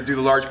 We're going to do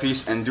the large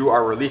piece and do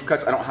our relief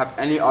cuts. I don't have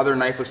any other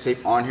knifeless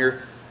tape on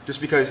here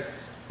just because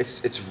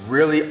it's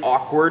really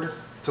awkward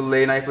to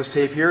lay knifeless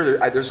tape here.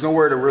 There's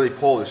nowhere to really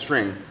pull the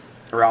string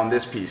around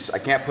this piece. I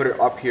can't put it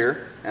up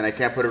here, and I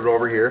can't put it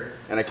over here,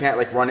 and I can't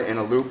like run it in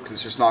a loop because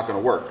it's just not going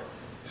to work.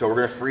 So we're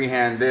going to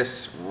freehand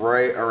this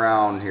right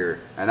around here,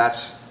 and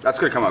that's going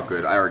to come out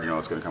good. I already know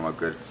it's going to come out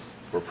good.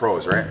 We're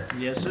pros, right?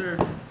 Yes, sir.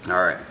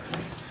 All right,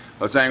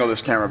 let's angle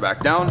this camera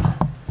back down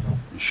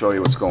and show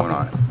you what's going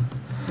on.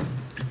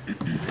 Let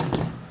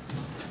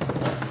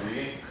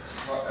me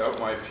cut out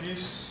my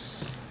piece.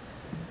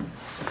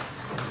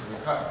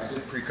 I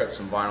did pre-cut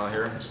some vinyl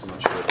here, so I'm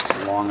not sure if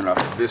it's long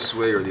enough this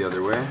way or the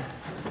other way.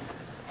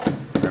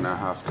 We're gonna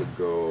have to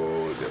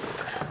go the other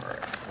way. All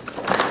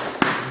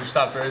right. You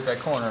stopped right at that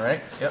corner,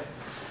 right? Yep.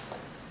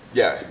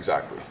 Yeah,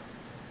 exactly.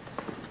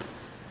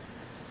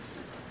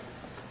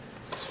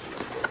 So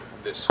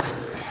this way.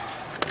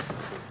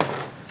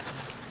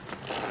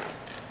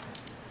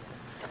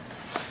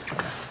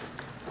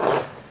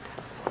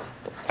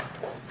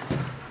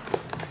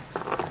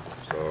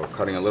 So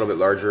cutting a little bit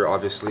larger,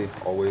 obviously,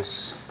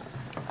 always.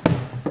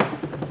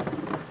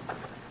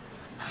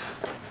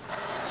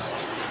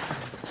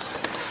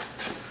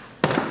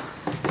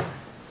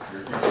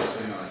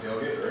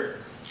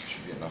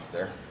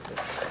 There.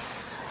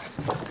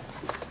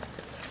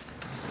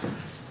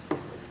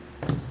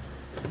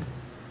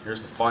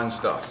 Here's the fun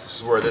stuff. This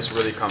is where this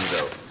really comes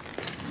out.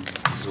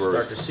 This is where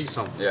start to see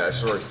something. Yeah, this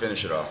is where we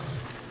finish it off.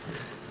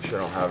 Make sure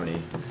I don't have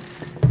any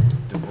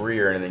debris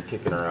or anything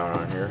kicking around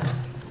on here.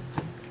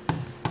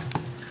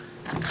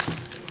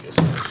 Get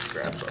some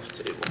scraps off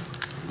the table.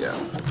 Yeah.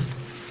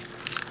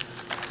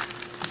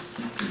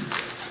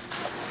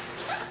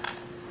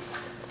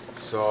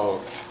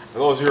 So, for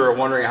those of you who are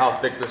wondering how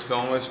thick this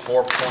film is,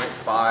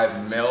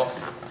 4.5 mil.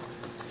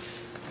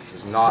 This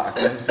is not a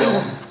thin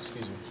film.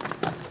 Excuse me.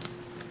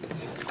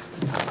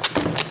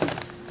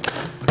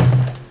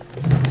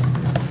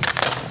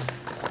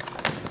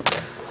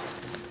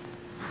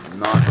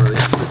 Not really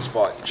a good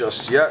spot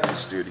just yet.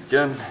 Let's do it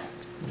again.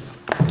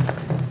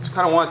 Just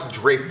kind of want it to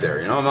drape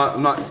there, you know.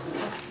 I'm not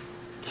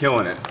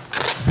killing it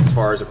as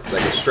far as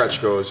like a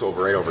stretch goes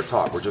right over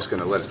top. We're just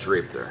going to let it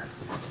drape there.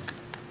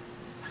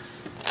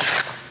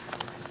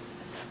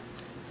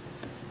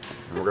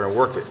 We're going to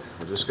work it.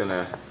 We're just going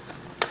to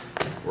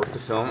work the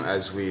film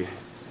as we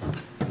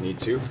need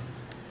to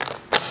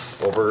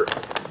over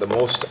the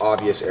most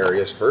obvious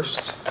areas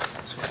first.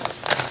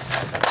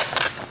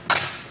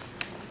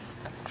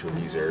 Show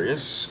these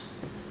areas.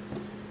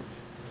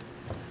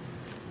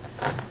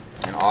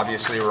 And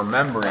obviously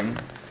remembering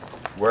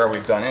where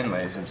we've done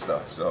inlays and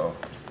stuff, so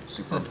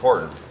super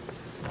important.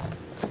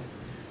 So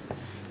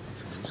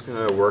I'm just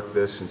going to work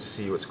this and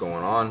see what's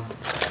going on.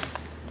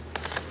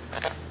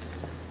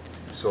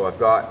 So I've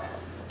got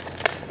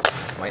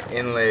my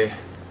inlay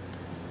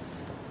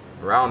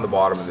around the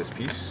bottom of this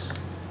piece.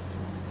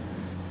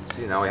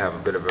 See, now we have a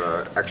bit of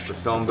an extra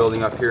film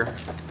building up here.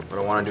 What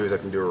I want to do is I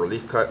can do a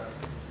relief cut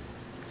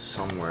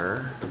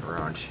somewhere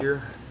around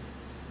here.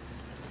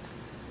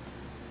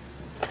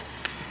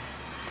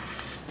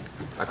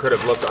 I could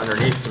have looked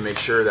underneath to make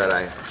sure that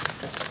I... You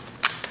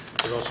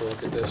can also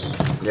look at this.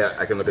 Yeah,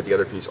 I can look at the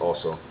other piece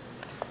also.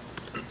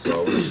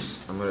 So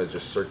I'm going to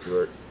just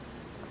circulate.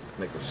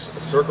 Make this a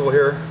circle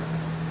here,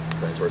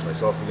 turning towards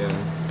myself again.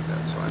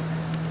 That's fine.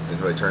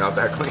 Didn't really turn out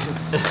that clean.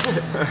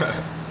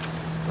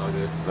 All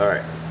good.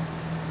 Alright.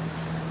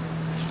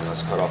 And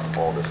let's cut off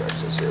all this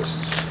excess here. This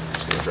is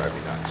just going to drive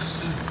me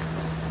nuts.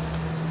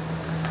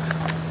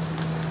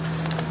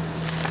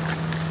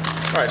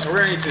 Alright, so we're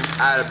going to need to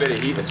add a bit of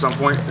heat at some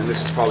point, and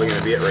this is probably going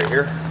to be it right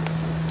here.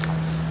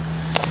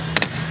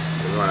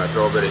 We want to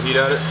throw a bit of heat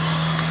at it.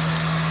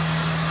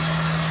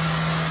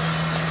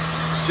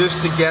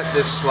 Just to get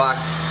this slack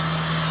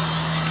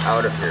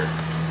out of here.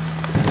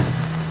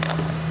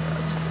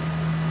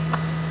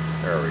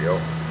 There we go.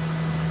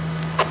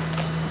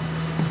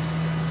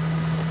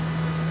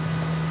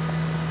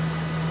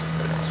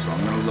 So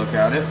I'm going to look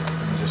at it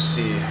and just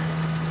see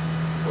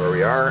where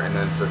we are, and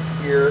then for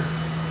here,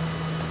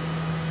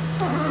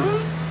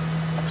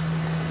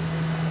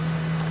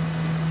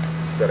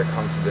 got to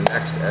come to the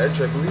next edge,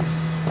 I believe.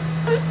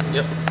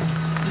 Yep.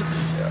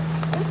 Yeah.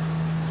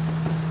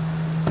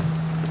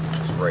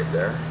 Just right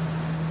there.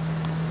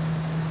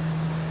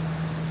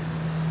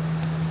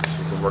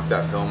 Work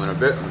that film in a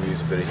bit. I'm going to use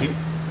a bit of heat.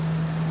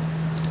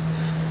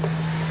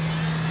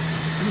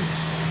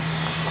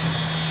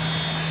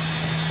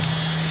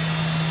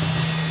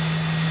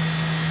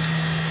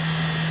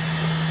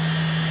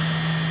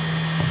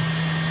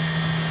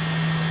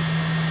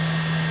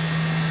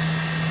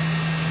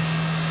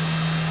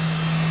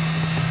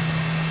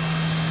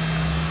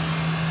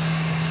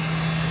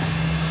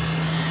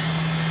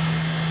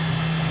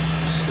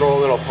 throw a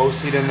little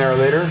post-it in there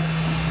later.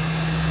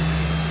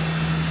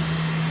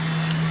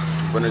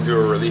 I'm gonna do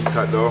a relief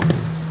cut though,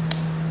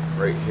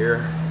 right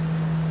here.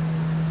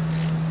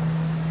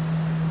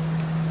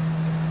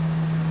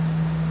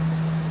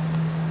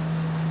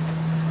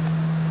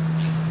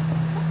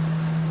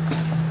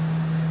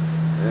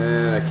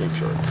 And I came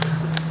short.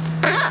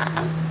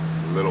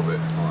 A little bit,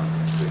 hold on,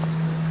 let's see.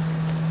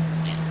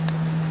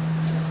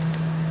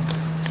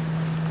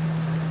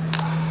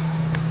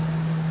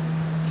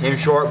 Came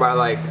short by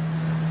like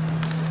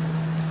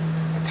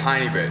a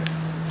tiny bit.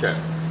 Okay.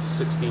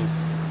 16.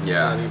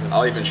 Yeah,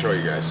 I'll even show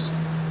you guys.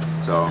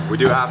 So we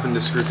do happen to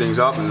screw things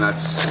up, and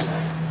that's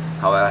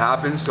how that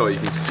happens. So you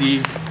can see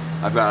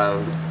I've got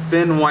a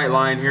thin white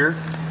line here.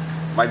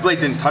 My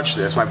blade didn't touch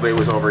this, my blade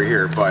was over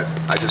here, but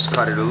I just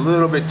cut it a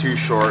little bit too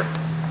short.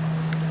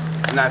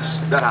 And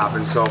that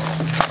happens, so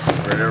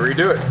we're gonna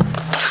redo it.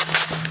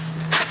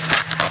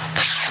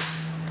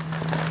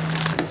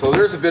 So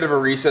there's a bit of a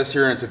recess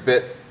here, and it's a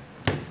bit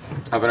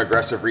of an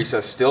aggressive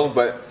recess still,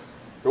 but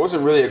there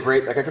wasn't really a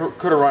great, like I could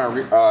have run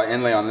an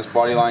inlay on this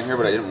body line here,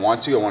 but I didn't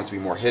want to. I want it to be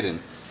more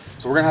hidden.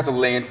 So we're gonna have to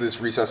lay into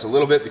this recess a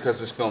little bit because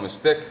this film is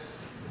thick.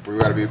 We've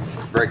got to be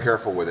very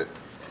careful with it.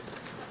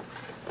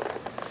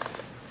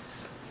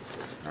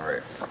 All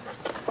right.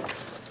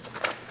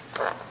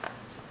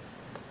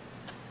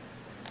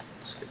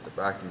 Let's get the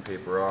backing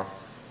paper off.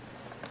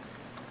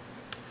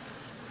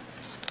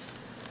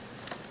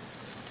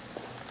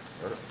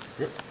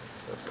 Yep.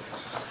 Perfect.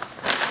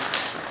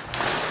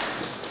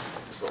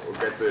 So we'll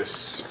get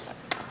this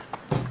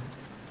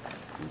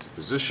into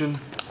position.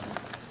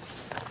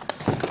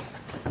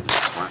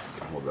 Right,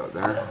 can hold that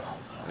there. Yep.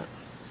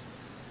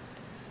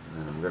 And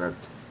then I'm gonna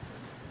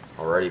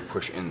already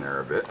push in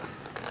there a bit.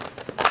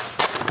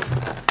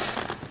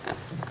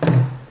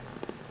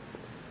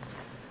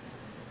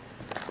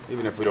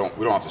 Even if we don't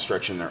have to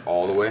stretch in there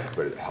all the way,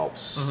 but it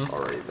helps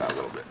already that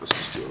little bit. Let's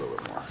just do a little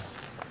bit more.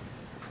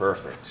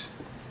 Perfect.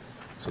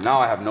 So now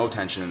I have no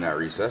tension in that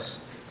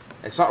recess.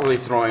 It's not really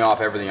throwing off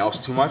everything else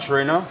too much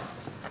right now.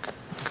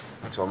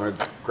 So I'm going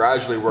to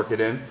gradually work it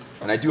in.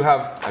 And I do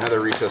have another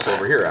recess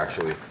over here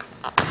actually.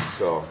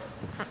 So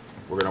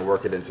we're going to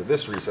work it into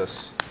this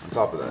recess on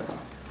top of that.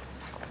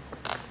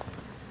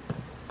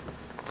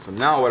 So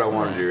now what I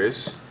want to do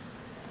is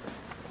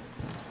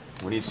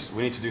we need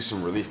to do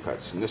some relief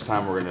cuts. And this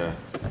time we're going to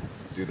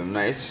do them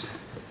nice.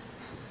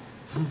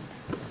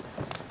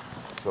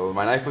 So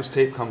my knifeless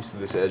tape comes to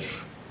this edge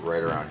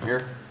right around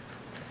here.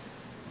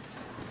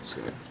 Just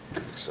going to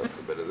mix up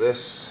a bit of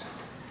this.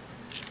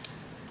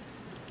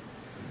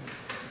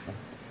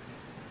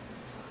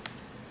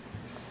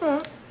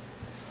 Need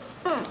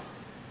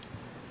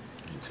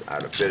to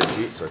add a bit of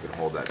heat so I can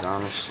hold that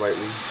down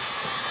slightly.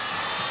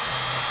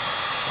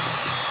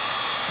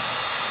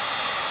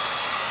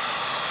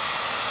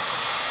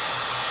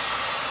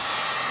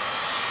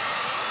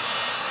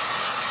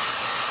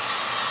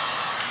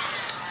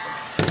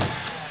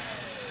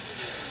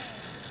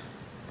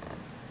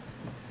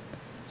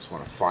 Just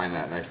want to find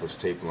that knifeless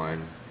tape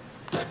line.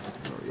 There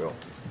we go.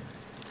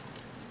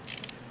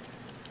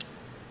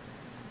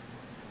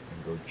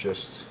 And go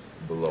just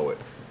below it.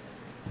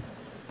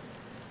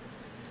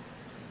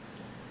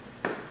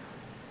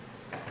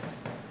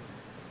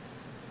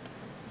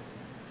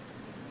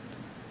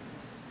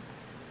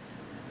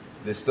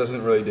 This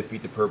doesn't really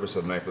defeat the purpose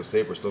of knifeless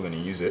tape. We're still going to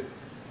use it.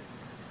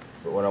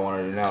 But what I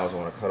want to do now is I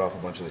want to cut off a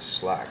bunch of this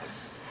slack.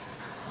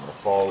 I'm going to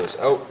follow this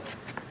out.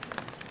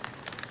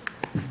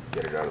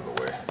 Get it out of the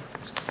way.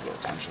 Let's get a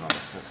little tension on the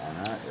foot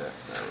on that. Yeah,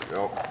 there we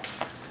go.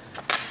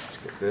 Let's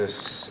get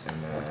this,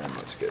 and then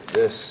let's get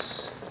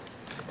this.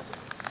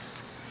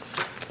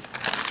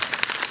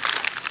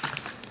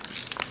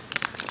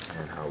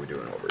 And how are we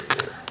doing over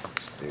here?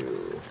 Let's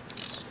do.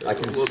 I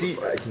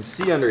can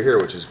see under here,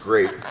 which is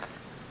great.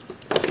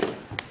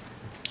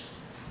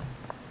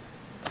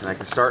 And I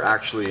can start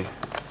actually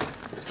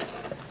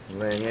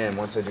laying in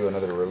once I do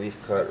another relief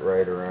cut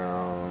right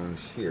around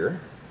here.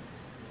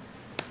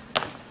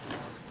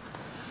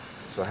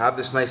 So I have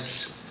this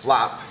nice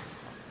flap.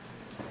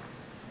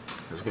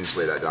 Just going to just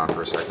lay that down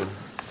for a second.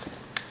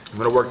 I'm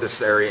going to work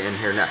this area in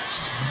here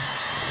next.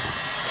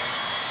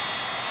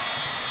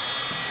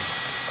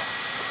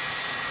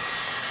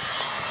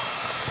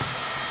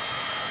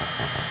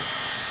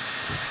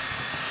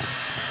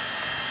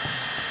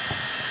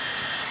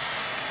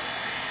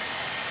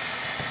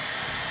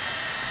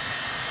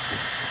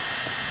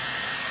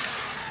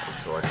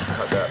 So I can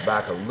cut that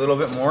back a little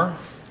bit more.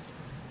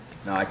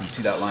 Now I can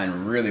see that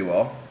line really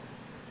well.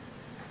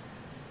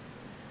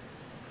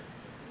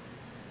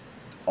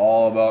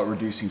 All about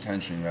reducing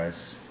tension,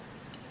 guys.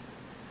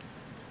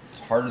 It's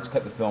harder to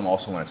cut the film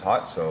also when it's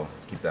hot, so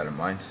keep that in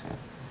mind.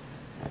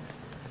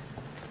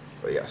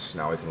 But yes,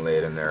 now we can lay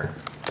it in there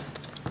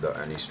without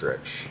any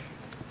stretch.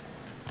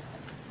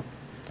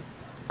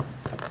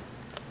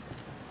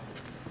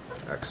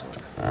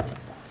 Excellent.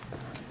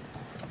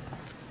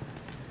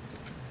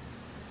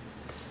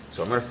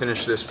 So I'm going to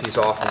finish this piece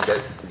off and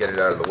get it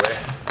out of the way.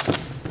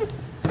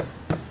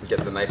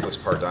 Get the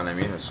knifeless part done, I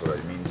mean, that's what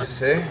I mean to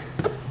say.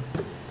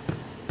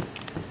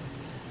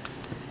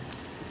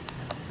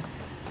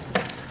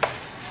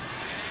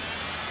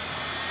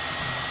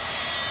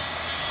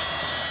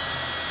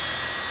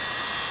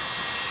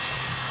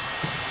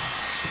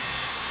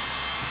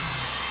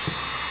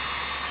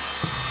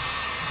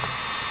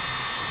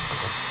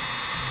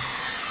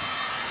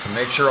 So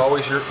make sure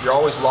you're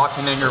always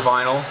locking in your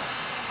vinyl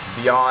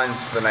beyond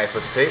the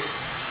knifless tape.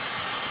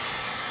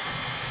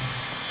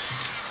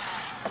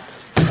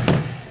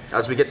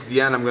 As we get to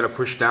the end, I'm going to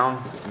push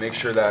down, make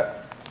sure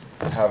that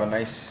I have a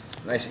nice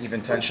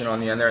even tension on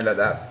the end there, and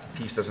that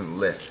piece doesn't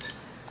lift,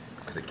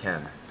 because it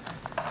can.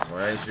 So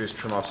what I need to do is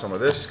trim off some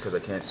of this, because I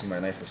can't see my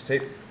knifless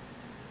tape.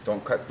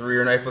 Don't cut through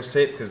your knifless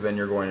tape, because then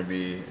you're going to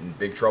be in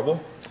big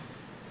trouble.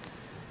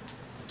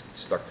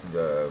 It's stuck to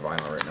the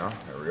vinyl right now.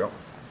 There we go.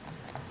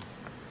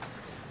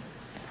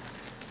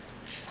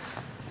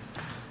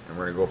 And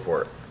we're going to go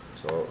for it.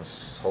 So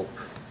let's hope.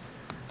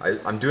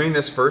 I'm doing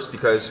this first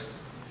because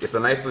if the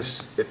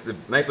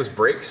knifless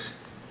breaks,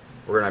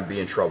 we're going to be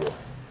in trouble.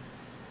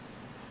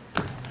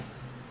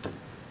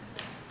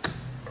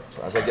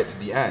 So as I get to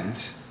the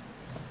end,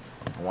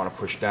 I want to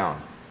push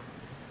down.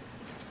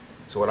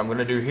 So what I'm going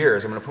to do here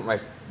is I'm going to put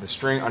the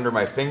string under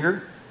my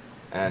finger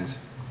and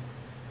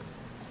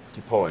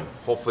keep pulling.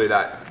 Hopefully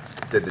that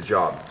did the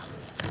job.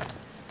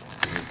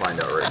 Let me find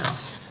out right now.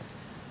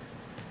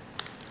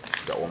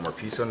 Got one more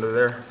piece under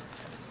there.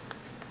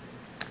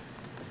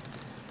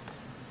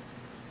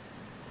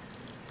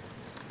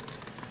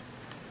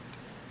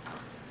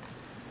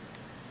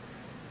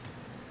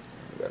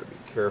 We gotta be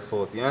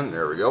careful at the end.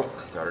 There we go.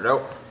 Got it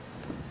out.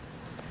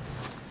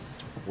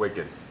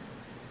 Wicked.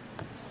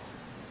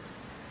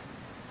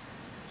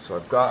 So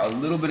I've got a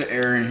little bit of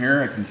air in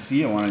here. I can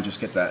see. I want to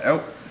just get that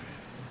out.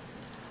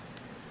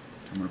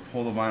 I'm going to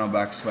pull the vinyl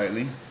back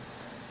slightly.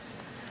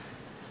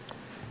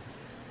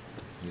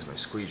 Use my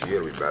squeegee,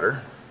 it'll be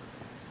better.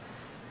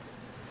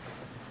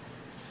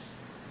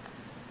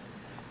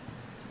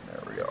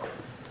 There we go.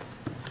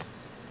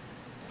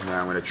 And now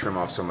I'm going to trim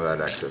off some of that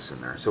excess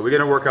in there. So we're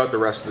going to work out the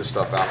rest of this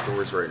stuff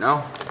afterwards right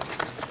now.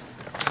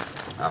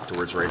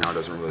 Afterwards right now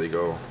doesn't really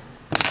go.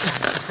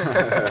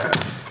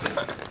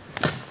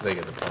 They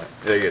get the point.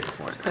 They get the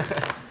point.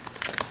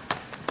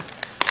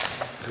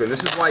 So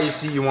this is why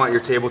you want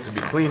your table to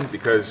be clean,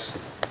 because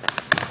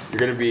your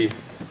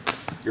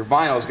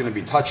vinyl is going to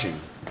be touching.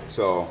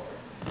 So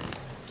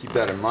keep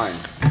that in mind.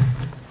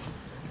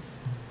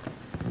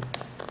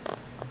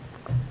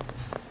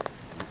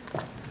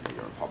 You're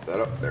going to pop that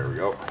up. There we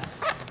go.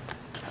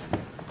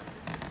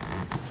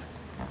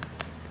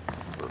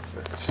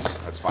 Perfect.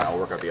 That's fine. I'll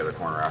work out the other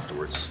corner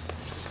afterwards.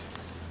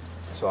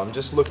 So I'm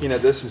just looking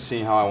at this and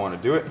seeing how I want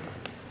to do it.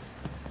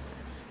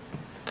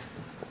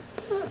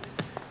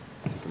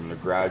 I'm going to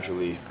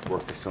gradually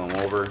work the film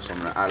over. So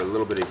I'm going to add a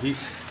little bit of heat.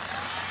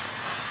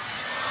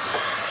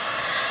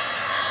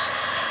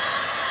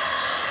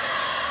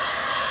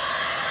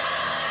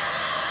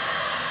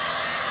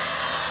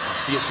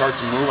 See it start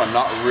to move. I'm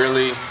not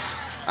really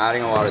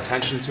adding a lot of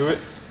tension to it.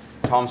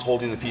 Tom's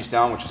holding the piece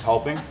down, which is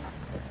helping.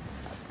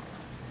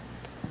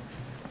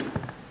 I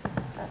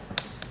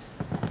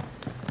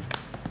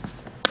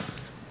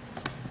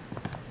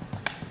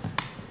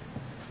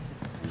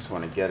just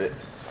want to get it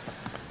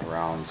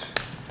around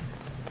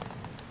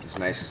as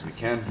nice as we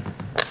can.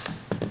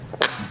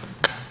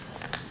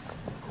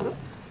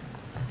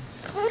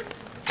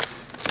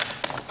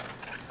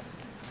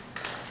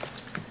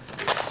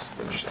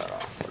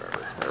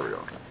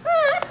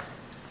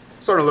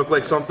 Starting to look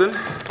like something.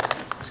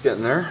 It's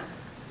getting there.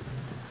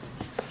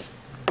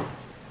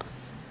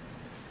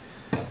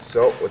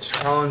 So what's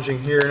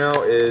challenging here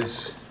now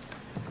is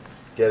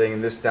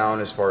getting this down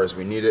as far as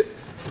we need it.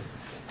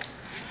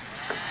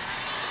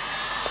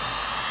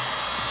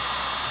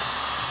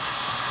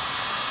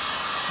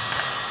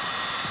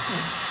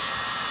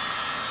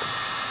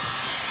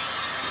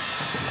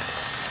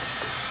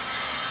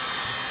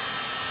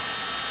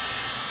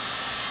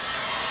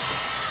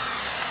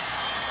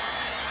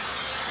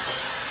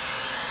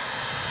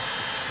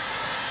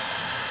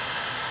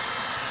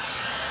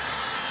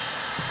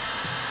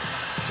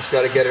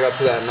 Got to get it up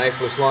to that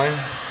knifless line.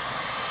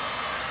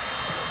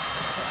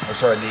 Or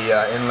sorry,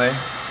 the inlay.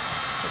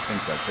 I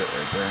think that's it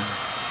right there.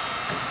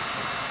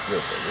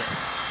 Feels like it.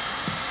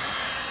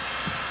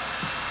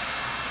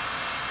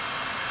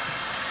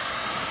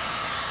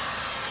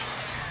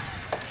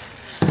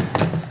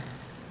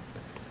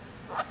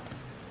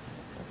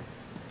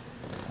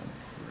 I'm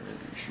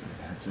pretty sure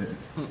that's it.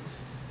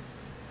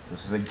 So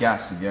this is a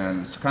guess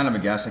again. It's kind of a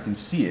guess. I can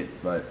see it,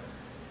 but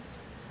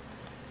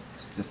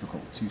it's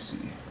difficult to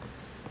see.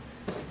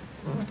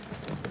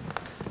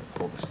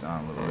 Pull this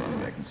down a little bit,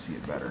 maybe I can see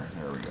it better.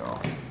 There we go.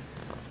 Alright.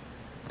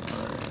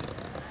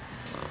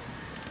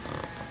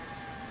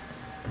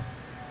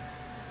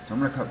 So I'm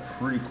going to cut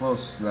pretty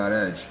close to that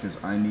edge because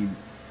I need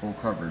full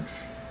coverage.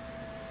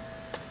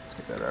 Let's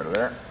get that out of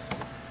there.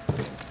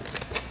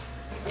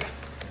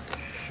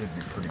 Should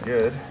be pretty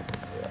good.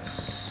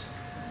 Yes.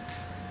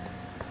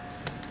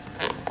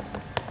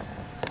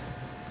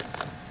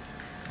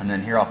 And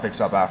then here I'll fix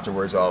up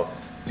afterwards. I'll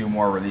do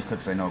more relief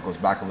because I know it goes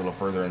back a little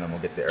further, and then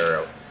we'll get the air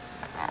out.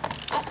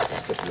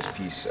 Let's get this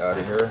piece out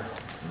of here.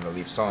 I'm going to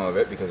leave some of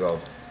it because I'm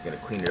going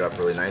to clean it up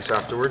really nice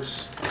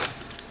afterwards.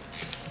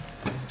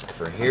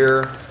 For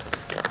here,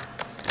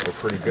 we're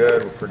pretty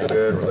good. We're pretty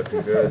good. We're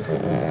looking good.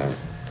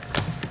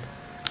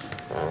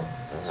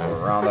 So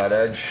around that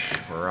edge,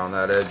 around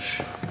that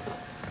edge. I'm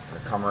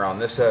gonna come around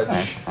this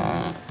edge.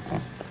 I'm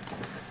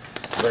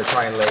gonna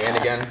try and lay in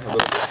again a little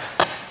bit.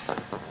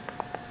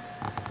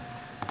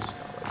 Just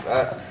kind of like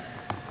that.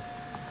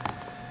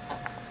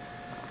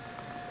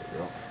 There we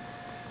go.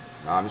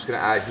 Now I'm just gonna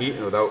add heat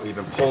without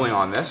even pulling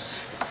on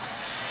this.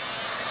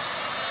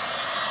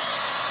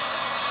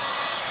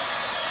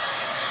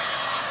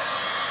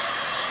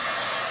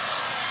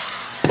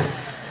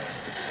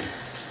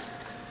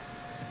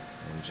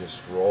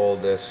 Just roll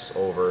this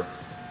over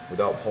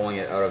without pulling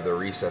it out of the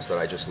recess that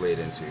I just laid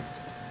into. I'm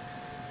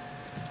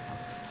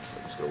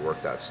just going to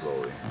work that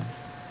slowly.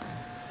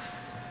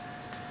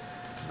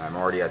 And I'm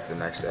already at the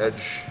next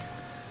edge.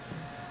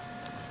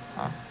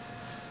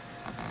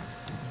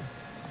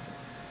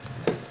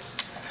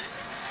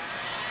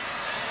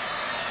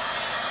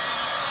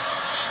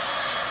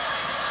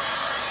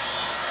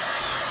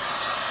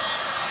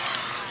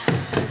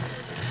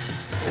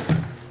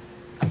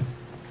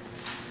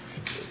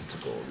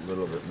 A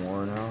little bit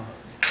more now.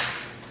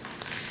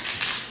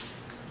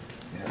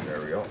 Yeah, there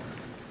we go.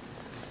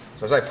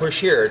 So as I push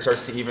here, it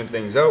starts to even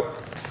things out.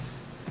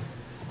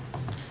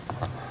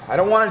 I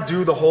don't want to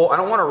do the whole, I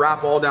don't want to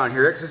wrap all down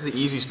here because this is the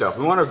easy stuff.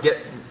 We want to get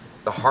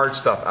the hard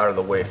stuff out of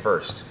the way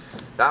first.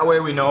 That way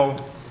we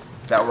know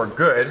that we're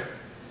good,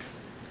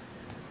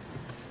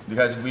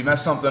 because if we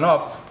mess something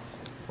up,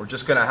 we're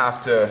just going to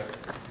have to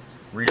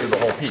redo the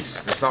whole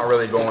piece. There's not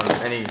really going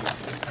any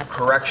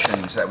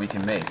corrections that we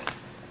can make.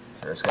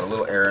 It's got a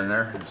little air in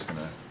there. I'm just going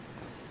to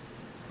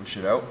push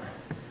it out.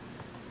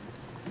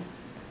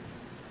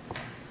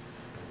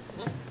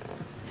 A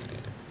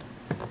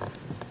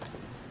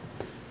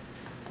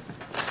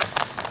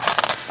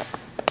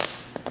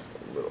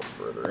little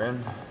further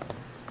in.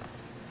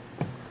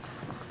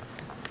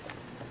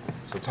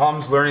 So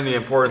Tom's learning the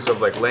importance of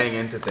like laying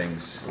into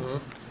things,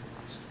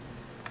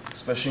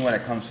 especially when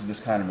it comes to this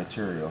kind of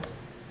material.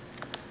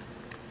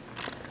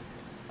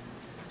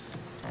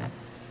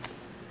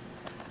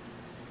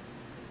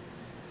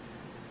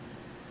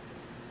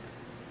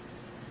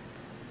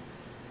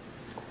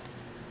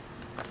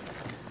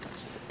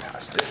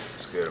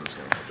 It's good. I'm just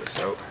going to put this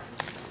out.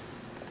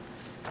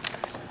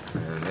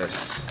 And then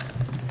this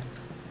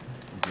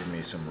will give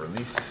me some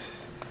relief.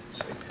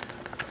 So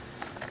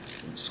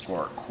didn't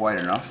score it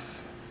quite enough.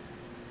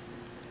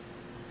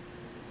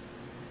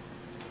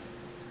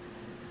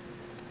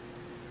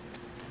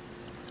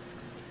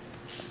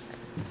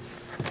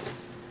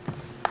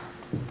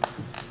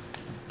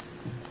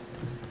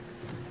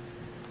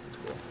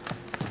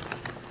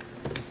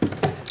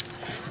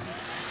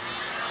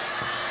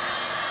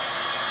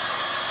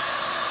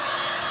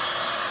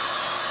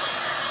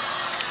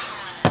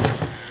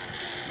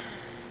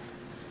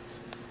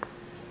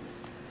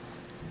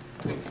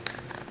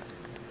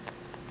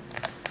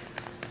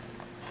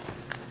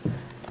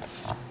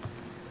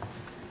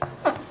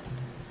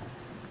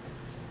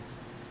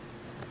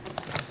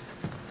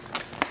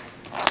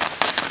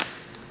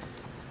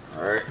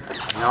 Alright,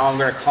 now I'm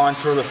going to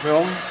contour the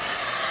film.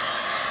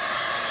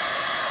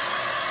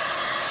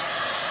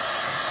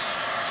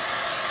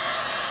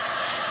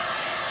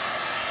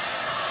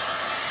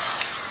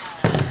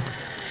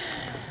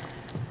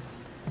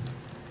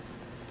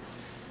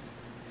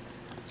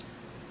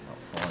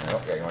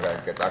 Okay, you want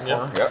to get that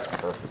corner? Yep,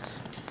 perfect.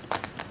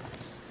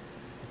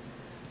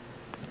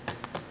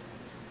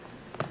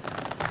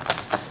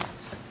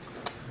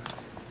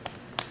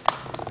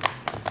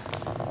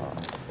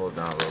 Pull it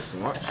down a little too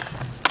much.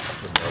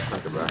 I'll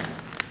take it back.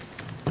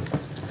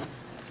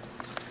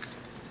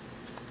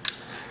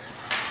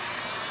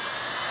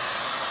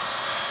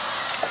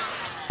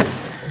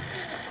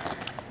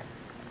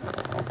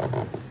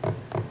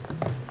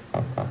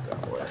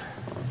 That way.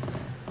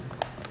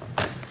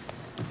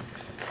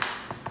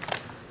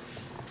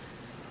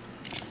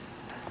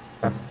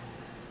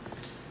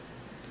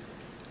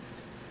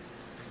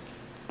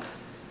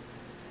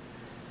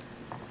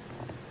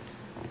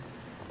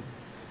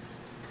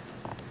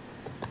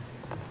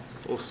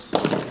 Oof.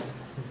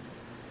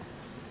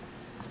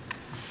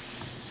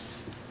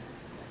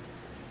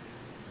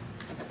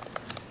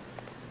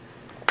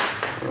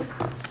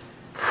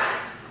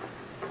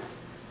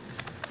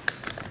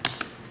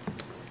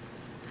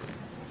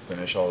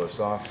 Finish all this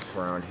off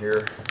around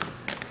here,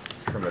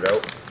 trim it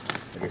out.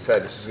 Like I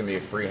said, this is going to be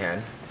a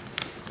freehand.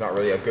 It's not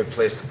really a good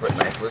place to put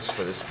Knifless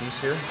for this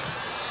piece here.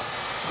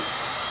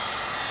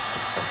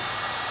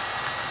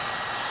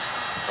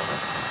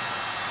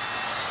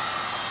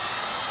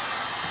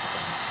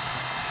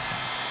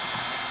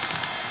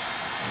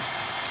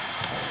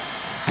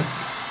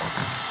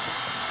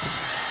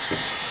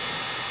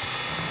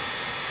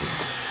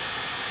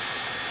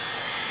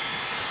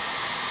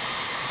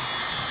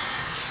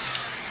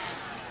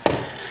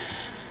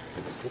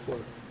 Go for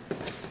it.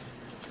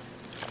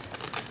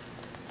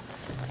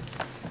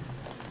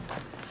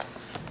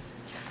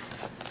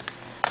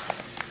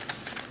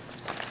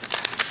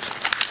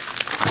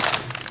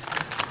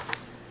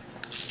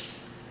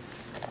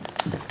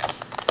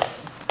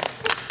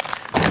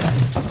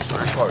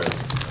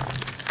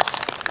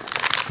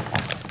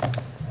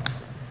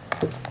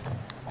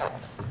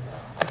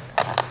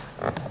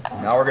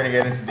 Now we're gonna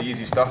get into the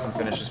easy stuff and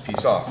finish this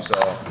piece off.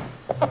 So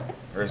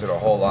there isn't a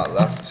whole lot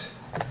left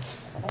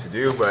to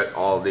do, but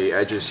all the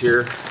edges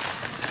here.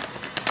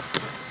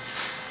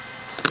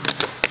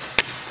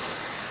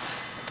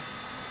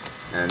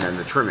 And then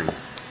the trimming.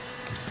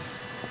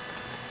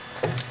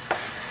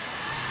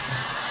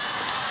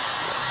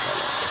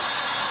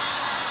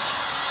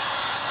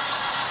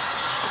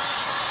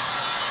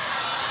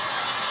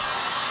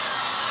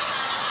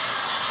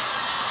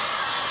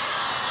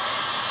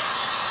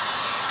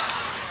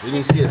 You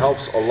can see it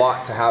helps a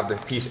lot to have the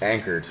piece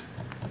anchored.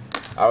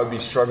 I would be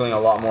struggling a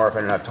lot more if I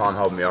didn't have Tom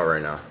helping me out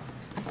right now.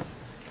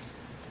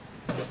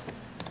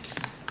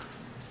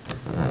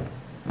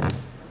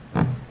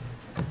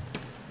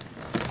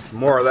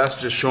 More or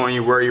less just showing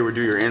you where you would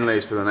do your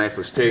inlays for the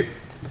Knifless tape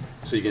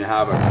so you can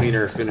have a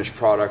cleaner finished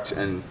product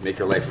and make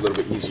your life a little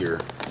bit easier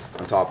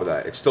on top of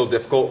that. It's still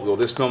difficult, though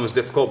this film is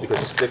difficult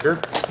because it's thicker,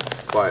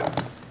 but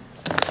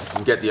you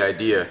can get the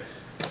idea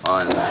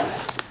on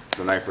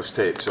the Knifless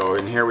tape. So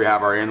in here we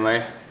have our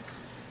inlay.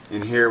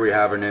 In here we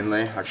have an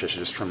inlay. Actually, I should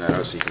just trim that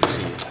out so you can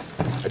see.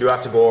 I do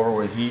have to go over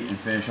with heat and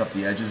finish up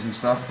the edges and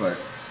stuff, but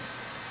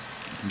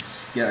you can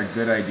get a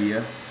good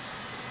idea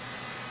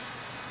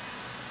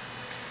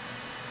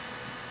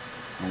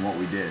on what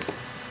we did.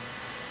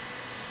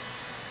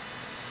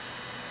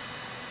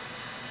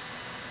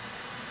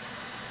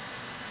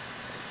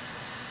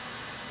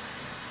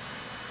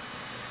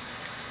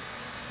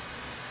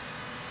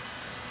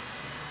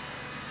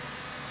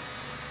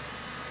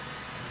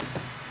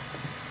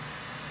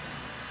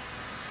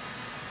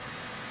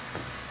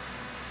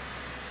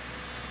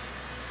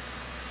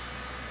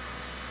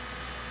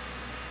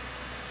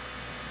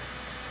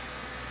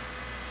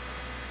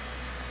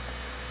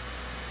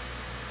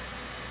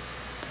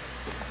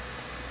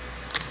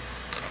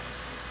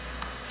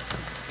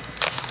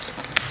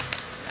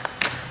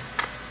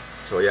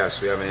 So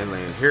yes, we have an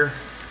inlay in here.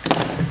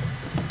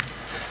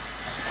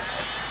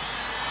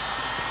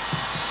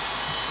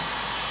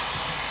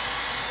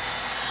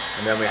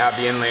 And then we have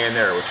the inlay in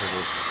there, which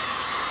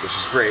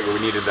is great, but we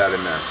needed that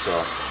in there.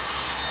 So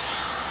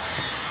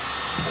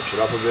touch it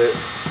up a bit.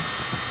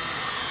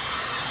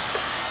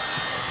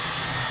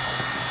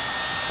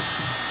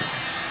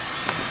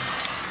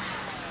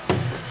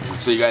 And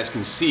so you guys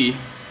can see,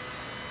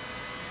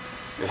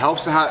 it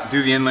helps to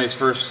do the inlays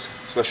first,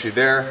 especially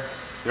there.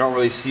 You don't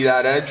really see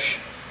that edge.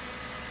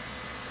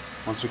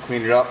 Once we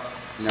clean it up,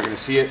 you're not going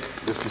to see it.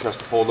 This piece has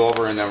to fold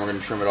over, and then we're going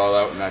to trim it all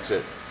out, and that's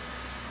it.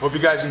 Hope you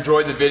guys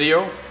enjoyed the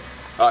video.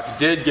 If you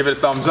did, give it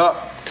a thumbs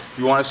up. If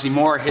you want to see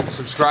more, hit the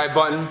subscribe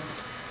button,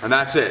 and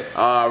that's it.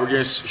 We're going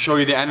to show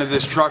you the end of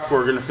this truck.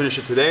 We're going to finish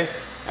it today,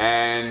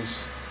 and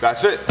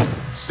that's it.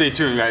 Stay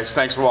tuned, guys.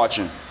 Thanks for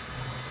watching.